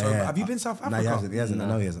Africa. Have you been South Africa? No, he hasn't. I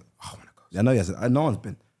know he hasn't. I want to go. I know he hasn't. No one's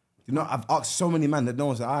been. You know, I've asked so many men that no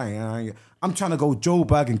one's said, I'm trying to go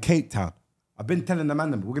Joburg and Cape Town. I've been telling the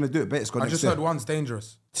man, we're going to do it, but it's got I just heard one's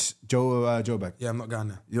dangerous. Joburg. Yeah, I'm not going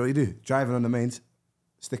there. You know what you do? Driving on the mains,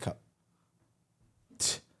 stick up.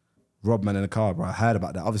 Rob man in the car, bro. I heard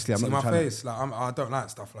about that. Obviously, I'm See not my trying face? Like, I don't like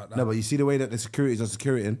stuff like that. No, but you see the way that the securities are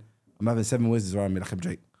securitying? I'm having 7 wizards around me like I'm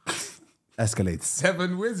Drake. Escalates.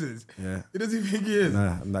 7 wizards? Yeah. He doesn't think he is.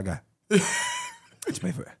 Nah, I'm that guy. Just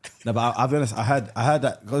pay for it. No, but I'll be honest. I heard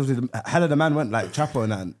that. Head of the man went like Chapo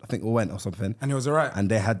and that. I think all went or something. And it was all right. And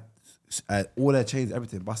they had all their chains,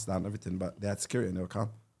 everything, bust down, everything. But they had security and they were calm.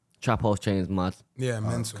 Chapo's chain's mad. Yeah,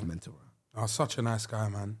 mental. Mental, bro. Oh, such a nice guy,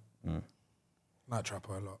 man. Like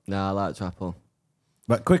Trapper a lot. Nah, I like Chapo.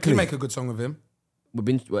 But quickly, You make a good song with him. We've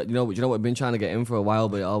been, you know, we've been trying to get in for a while,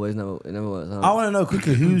 but it never works out. I want to know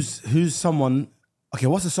quickly who's someone. Okay,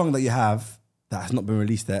 what's a song that you have that has not been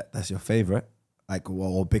released yet? That's your favorite, like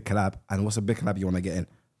or big collab, and what's a big collab you want to get in?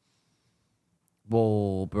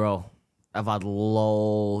 Whoa, bro, I've had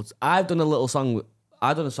loads. I've done a song with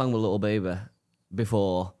Lil Baby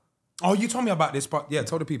before. Oh, you told me about this, but yeah,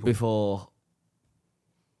 tell the people. Before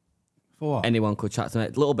For what? anyone could chat to me.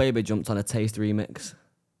 Lil Baby jumped on a Taste remix.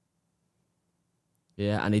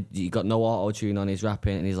 Yeah, and he got no auto-tune on his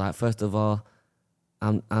rapping, and he's like, first of all,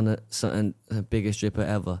 I'm the biggest stripper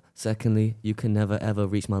ever. Secondly, you can never ever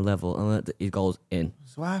reach my level. And he goes in.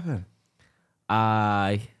 So what happened?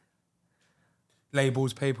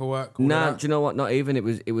 Labels, paperwork. all Nah, of that. do you know what? Not even.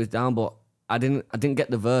 It was down, but I didn't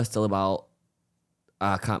get the verse till about,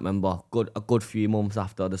 I can't remember, a good few months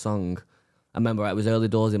after the song. I remember it was early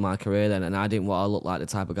doors in my career then, and I didn't want to look like the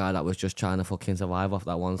type of guy that was just trying to fucking survive off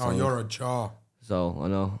that one Oh, song. you're a jar. So I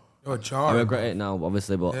know. You're a jar. I regret it now,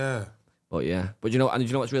 obviously, but Yeah. But you know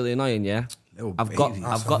what's really annoying? Yeah, Little I've got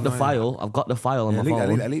baby. the file. I've got the file on my leak that,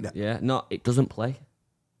 phone. leak that. Yeah, no, it doesn't play.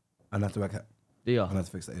 I'm have to work out. Do you? I'm have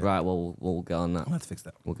to fix that. Yeah. Right, well, we'll get on that. I'm have to fix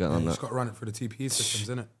that. We'll get You on just that. got to run it through the TP systems,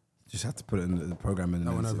 innit? Just have to put it in the program and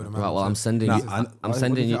That one then over the see. man. Right, well, I'm sending Nah, you. I'm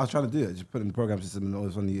sending you. I was trying to do it. Just put it in the program system and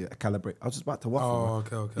always when you calibrate. I was just about to waffle. Oh,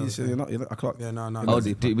 man. okay. You said you're not a clock. Yeah, no. Oh, was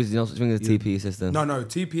there no such thing as a TP system? No,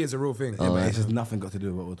 TP is a real thing. Yeah, but it's just nothing got to do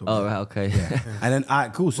with what we're talking Oh, about. right, okay. And then, all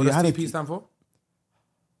right, cool. So What you had does a TP stand for?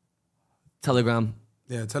 Telegram.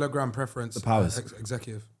 Yeah, Telegram Preference. The powers.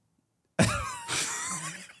 Executive.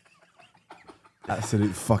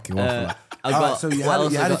 absolute fucking waffle. I All got- right, so you what had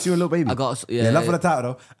else it I to got? your little baby. I got- love for yeah. the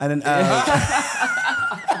title though. And then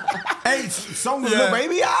hey, song with little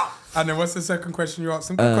baby out. And then what's the second question you asked?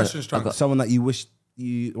 Some good questions, Chunkz. Someone that you wish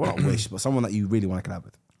you not wish, but someone that you really want to collab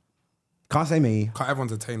with. Can't say me.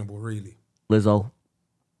 Everyone's attainable, really. Lizzo.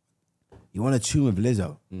 You want to tune with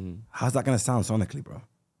Lizzo? How's that gonna sound sonically, bro?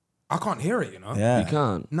 I can't hear it, you know. Yeah, You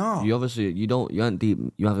can't. No. You obviously you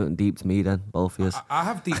haven't deeped me then, both of you. I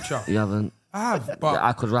have deep chop. You haven't. I have, but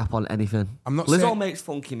I could rap on anything. I'm not Lizzo saying- makes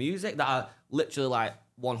funky music that are literally like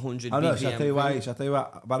 100 I know. BPM. Shall I tell you why? Shall I tell you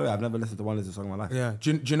what? By the way, I've never listened to one Lizzo song in my life. yeah.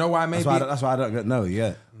 Do you know why? Maybe That's why I don't know.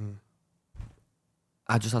 Yeah.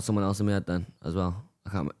 I just had someone else in my head then as well. I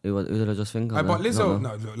can't. Who did I just think of? Hey, but then? Lizzo,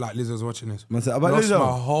 No. no, like Lizzo's watching this. Man said, about Lost Lizzo.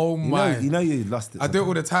 my whole mind. You know you lost it. I do it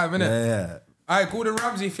all the time, innit? Yeah. All right, Gordon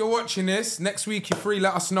Ramsay, if you're watching this, next week you're free,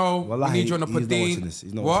 let us know. Wallahi, we need you on the he's not Padine. watching this.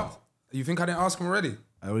 He's not What? watching You think I didn't ask him already?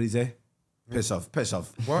 What did he say? Piss off. Piss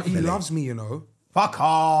off. What? He Filly. loves me, you know. Fuck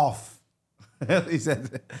off. He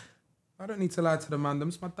said. I don't need to lie to the man.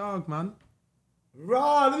 Them's my dog, man.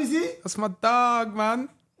 Raw, let me see. That's my dog, man.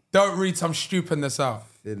 Don't read some stupidness out.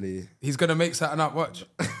 Filly. He's going to make something up, watch.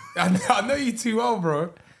 I know you too well,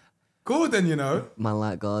 bro. Gordon, you know. Man,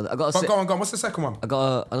 like God, I got. But go on. What's the second one? I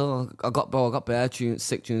got bare tunes,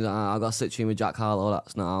 sick tunes. I got a sick tune with Jack Harlow.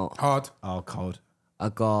 That's not out. Hard. Oh, cold. I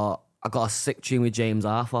got a sick tune with James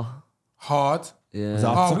Arthur. Hard. Yeah. that-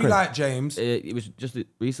 Oh, we Sucker. like James. It was just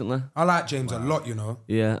recently. I like James a lot, you know.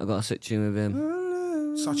 Yeah, I got a sick tune with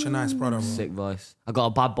him. Such a nice brother, bro. Sick voice. I got a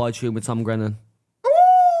bad boy tune with Tom Grennan.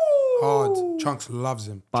 Hard. Chunks loves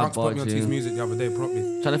him. Bad Chunks put boy me onto his tune. music the other day properly.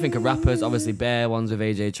 Trying to think of rappers. Obviously, bare ones with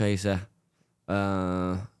AJ Tracer.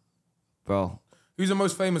 Bro. Who's the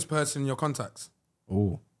most famous person in your contacts?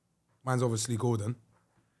 Oh. Mine's obviously Gordon.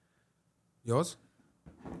 Yours?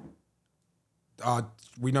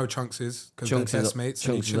 We know Chunks is because they're Chunks is best up- mates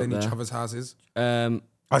Chunks and is they chill in up each there. other's houses. Oh,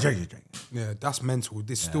 check. Yeah, that's mental.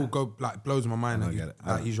 This still blows my mind. I That get it.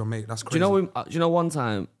 like, he's your mate. That's Do crazy. you know one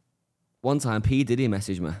time P Diddy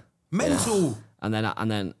messaged me. Mental. And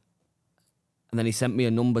then he sent me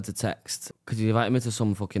a number to text because he invited me to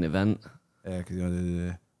some fucking event. Yeah, because you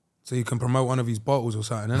know. So you can promote one of his bottles or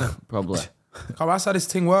something, innit? Probably. Oh, that's how this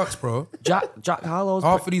thing works, bro. Jack Harlow's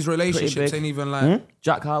Half of these pretty relationships big. ain't even like.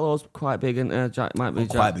 Jack Harlow's quite big, and Jack might be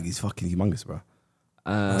Quite Jack. big. He's fucking humongous, bro.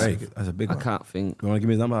 Very good. That's a big I one. can't think. You want to give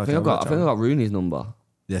me his number? I think I got Rooney's number.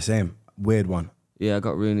 Yeah, same. Weird one. Yeah, I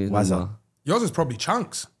got Rooney's Why's number. that? Yours is probably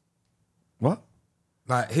Chunks. What?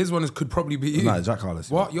 Like his one could probably be you. No, Jack Harlow.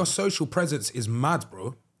 What? Your social presence is mad,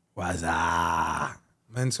 bro. Why's that?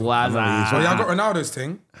 Mental. Why's Oh that? yeah, I got Ronaldo's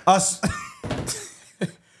thing. Us.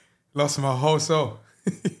 Lost my whole soul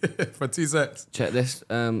for 2 seconds. Check this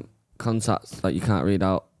contacts that you can't read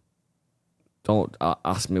out. Don't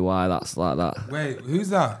ask me why that's like that. Wait, who's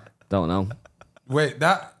that? Don't know. Wait,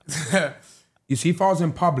 that. You see, if I was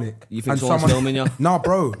in public, You think someone's filming you? Nah,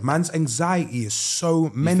 bro, man's anxiety is so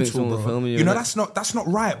mental, someone's bro. filming you, You know innit? that's not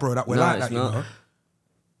right, bro. That we're No, like it's that, not. you know.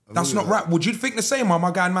 That's not right. Would you think the same? Am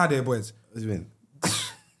I going mad here, boys? What do you mean?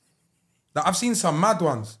 Like, I've seen some mad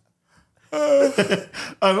ones. The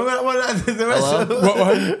rest What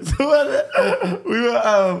one? we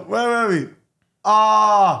were, where were we?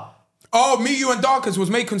 Ah. Oh, Me, You and Darkers was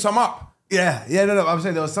making some up. Yeah, no. I'm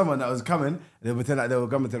saying there was someone that was coming. And they would pretend like they were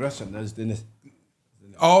coming to the restaurant. They was doing this.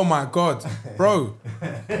 Oh my God, bro.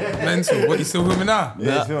 Mental. What, you still filming now?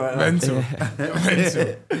 Yeah, it's all right now.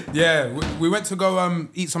 Mental. Yeah, we went to go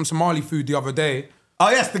eat some Somali food the other day. Oh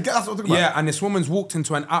yes, that's what I'm talking about. Yeah, and this woman's walked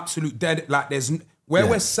into an absolute dead, like where Yeah.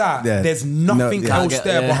 we're sat, Yeah. there's nothing No, yeah. else Can't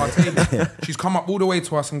there get- but our table. She's come up all the way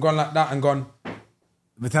to us and gone like that and gone.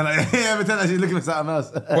 Pretend like she's looking for something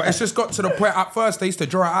else. But it's just got to the point, at first they used to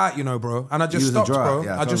draw it out, you know, bro. And I just You was a stopped, drawer, bro.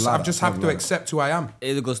 yeah, I've just totally have like to that. accept who I am.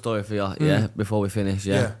 It's a good story for you, yeah, before we finish,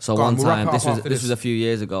 yeah. Yeah. So Go on, one we'll wrap time, it this up was after this this. was a few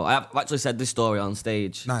years ago. I've actually said this story on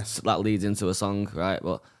stage. Nice. That leads into a song, right?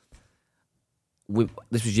 But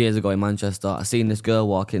this was years ago in Manchester. I seen this girl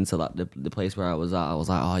walk into like the place where I was at. I was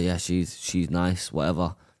like, oh yeah, she's nice,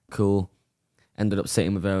 whatever, cool. Ended up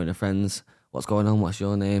sitting with her and her friends. What's going on? What's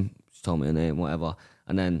your name? She told me her name, whatever.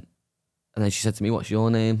 And then she said to me, what's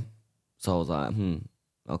your name? So I was like,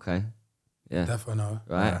 okay. Yeah. Definitely no.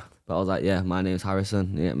 Right? Yeah. But I was like, yeah, my name's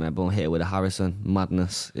Harrison. Yeah, man, boom, hit it with a Harrison.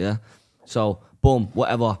 Madness, yeah? So, boom,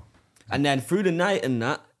 whatever. And then through the night and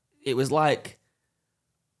that, it was like,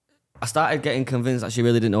 I started getting convinced that she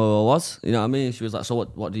really didn't know who I was. You know what I mean? She was like, so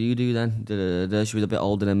what do you do then? Da-da-da-da. She was a bit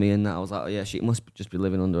older than me and that. I was like, oh yeah, she must just be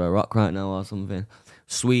living under a rock right now or something.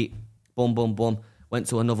 Sweet. Boom, boom, boom. Went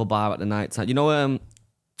to another bar at the night time. You know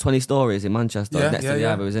 20 Stories in Manchester? Yeah, next yeah, to the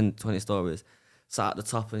yeah. Ivy, it was in 20 Stories. Sat at the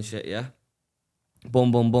top and shit, yeah?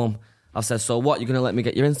 Boom, boom, boom. I said, so what, you going to let me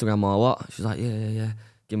get your Instagram or what? She's like, yeah.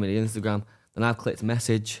 Give me the Instagram. Then I've clicked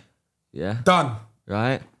message, yeah? Done.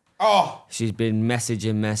 Right? Oh, She's been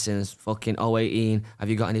messaging fucking 018. Have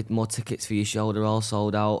you got any more tickets for your show? They're all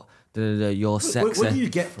sold out. You're sexy. What do you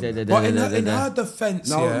get from that? But in her defense,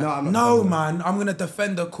 No, man, I'm going to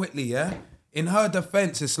defend her quickly, yeah? In her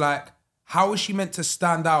defense, it's like, how is she meant to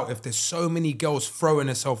stand out if there's so many girls throwing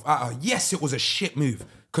herself at her? Yes, it was a shit move,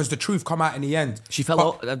 because the truth come out in the end. She fell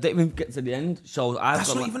out. I didn't even get to the end. So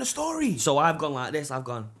that's not even a story. So I've gone like this. I've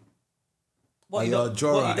gone. What you you're don't?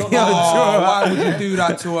 Joe, What right? you don't? Why would you do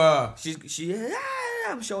that to her?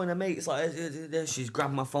 I'm showing her mates like she's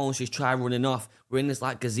grabbed my phone. She's tried running off. We're in this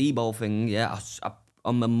like gazebo thing. Yeah,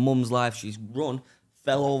 on my mum's life, she's run,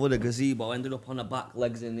 fell over the gazebo, ended up on her back,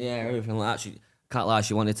 legs in the air, everything like that. She can't lie.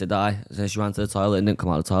 She wanted to die. So she ran to the toilet and didn't come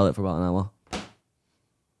out of the toilet for about an hour.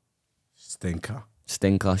 Stinker.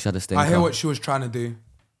 She had a stinker. I hear what she was trying to do,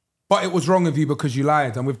 but it was wrong of you because you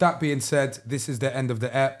lied. And with that being said, this is the end of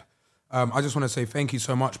the ep. I just want to say thank you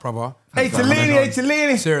so much, brother. Hey,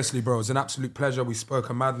 Talini. Seriously, bro, it was an absolute pleasure. We spoke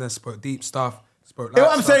a madness, spoke deep stuff, spoke. You know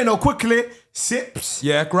what I'm saying though? Quickly, sips.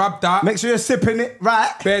 Yeah, grab that. Make sure you're sipping it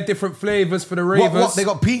right. Bare different flavors for the ravers. What? They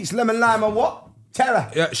got peach, lemon, lime, and what?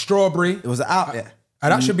 Terror. Yeah, strawberry. It was out there.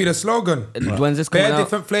 And that should be the slogan. When's this coming Bare out?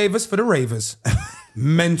 different flavors for the ravers.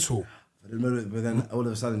 Mental. But then all of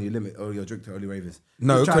a sudden you limit all your drink to only ravers.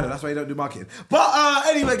 No, that's why you don't do marketing. But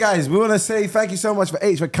anyway, guys, we want to say thank you so much for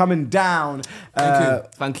Aitch for coming down.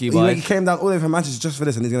 Thank you, boy. He came down all the way from Manchester just for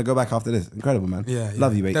this, and he's gonna go back after this. Incredible, man. Yeah.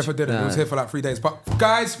 Love you, Aitch. Definitely did it. He was here for like 3 days. But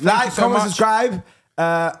guys, thank Like, you so comment, much. subscribe,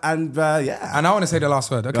 and yeah. And I want to say the last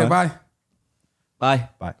word. Okay, bye. Bye.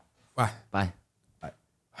 Bye. Bye. Bye.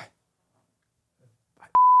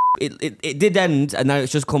 It did end, and now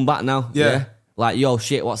it's just come back now. Yeah. Like, yo,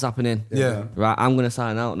 shit, what's happening? Yeah. Right, I'm going to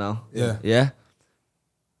sign out now. Yeah. Yeah?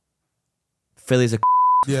 Philly's a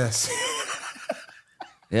Yes.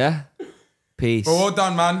 yeah? Peace. We're all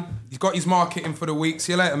done, man. He's got his marketing for the week.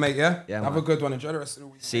 See you later, mate, yeah? Yeah, Have man. a good one. Enjoy the rest of the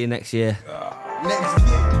week. See you next year. Next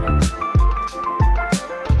year.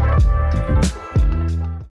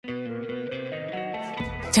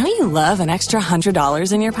 Don't you love an extra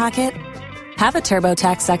 $100 in your pocket? Have a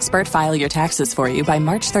TurboTax expert file your taxes for you by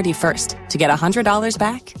March 31st to get $100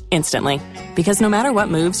 back instantly. Because no matter what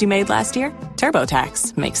moves you made last year,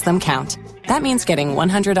 TurboTax makes them count. That means getting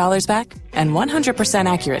 $100 back and 100%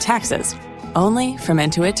 accurate taxes only from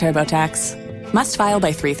Intuit TurboTax. Must file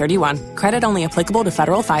by 3/31. Credit only applicable to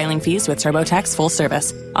federal filing fees with TurboTax full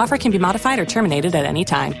service. Offer can be modified or terminated at any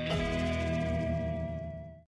time.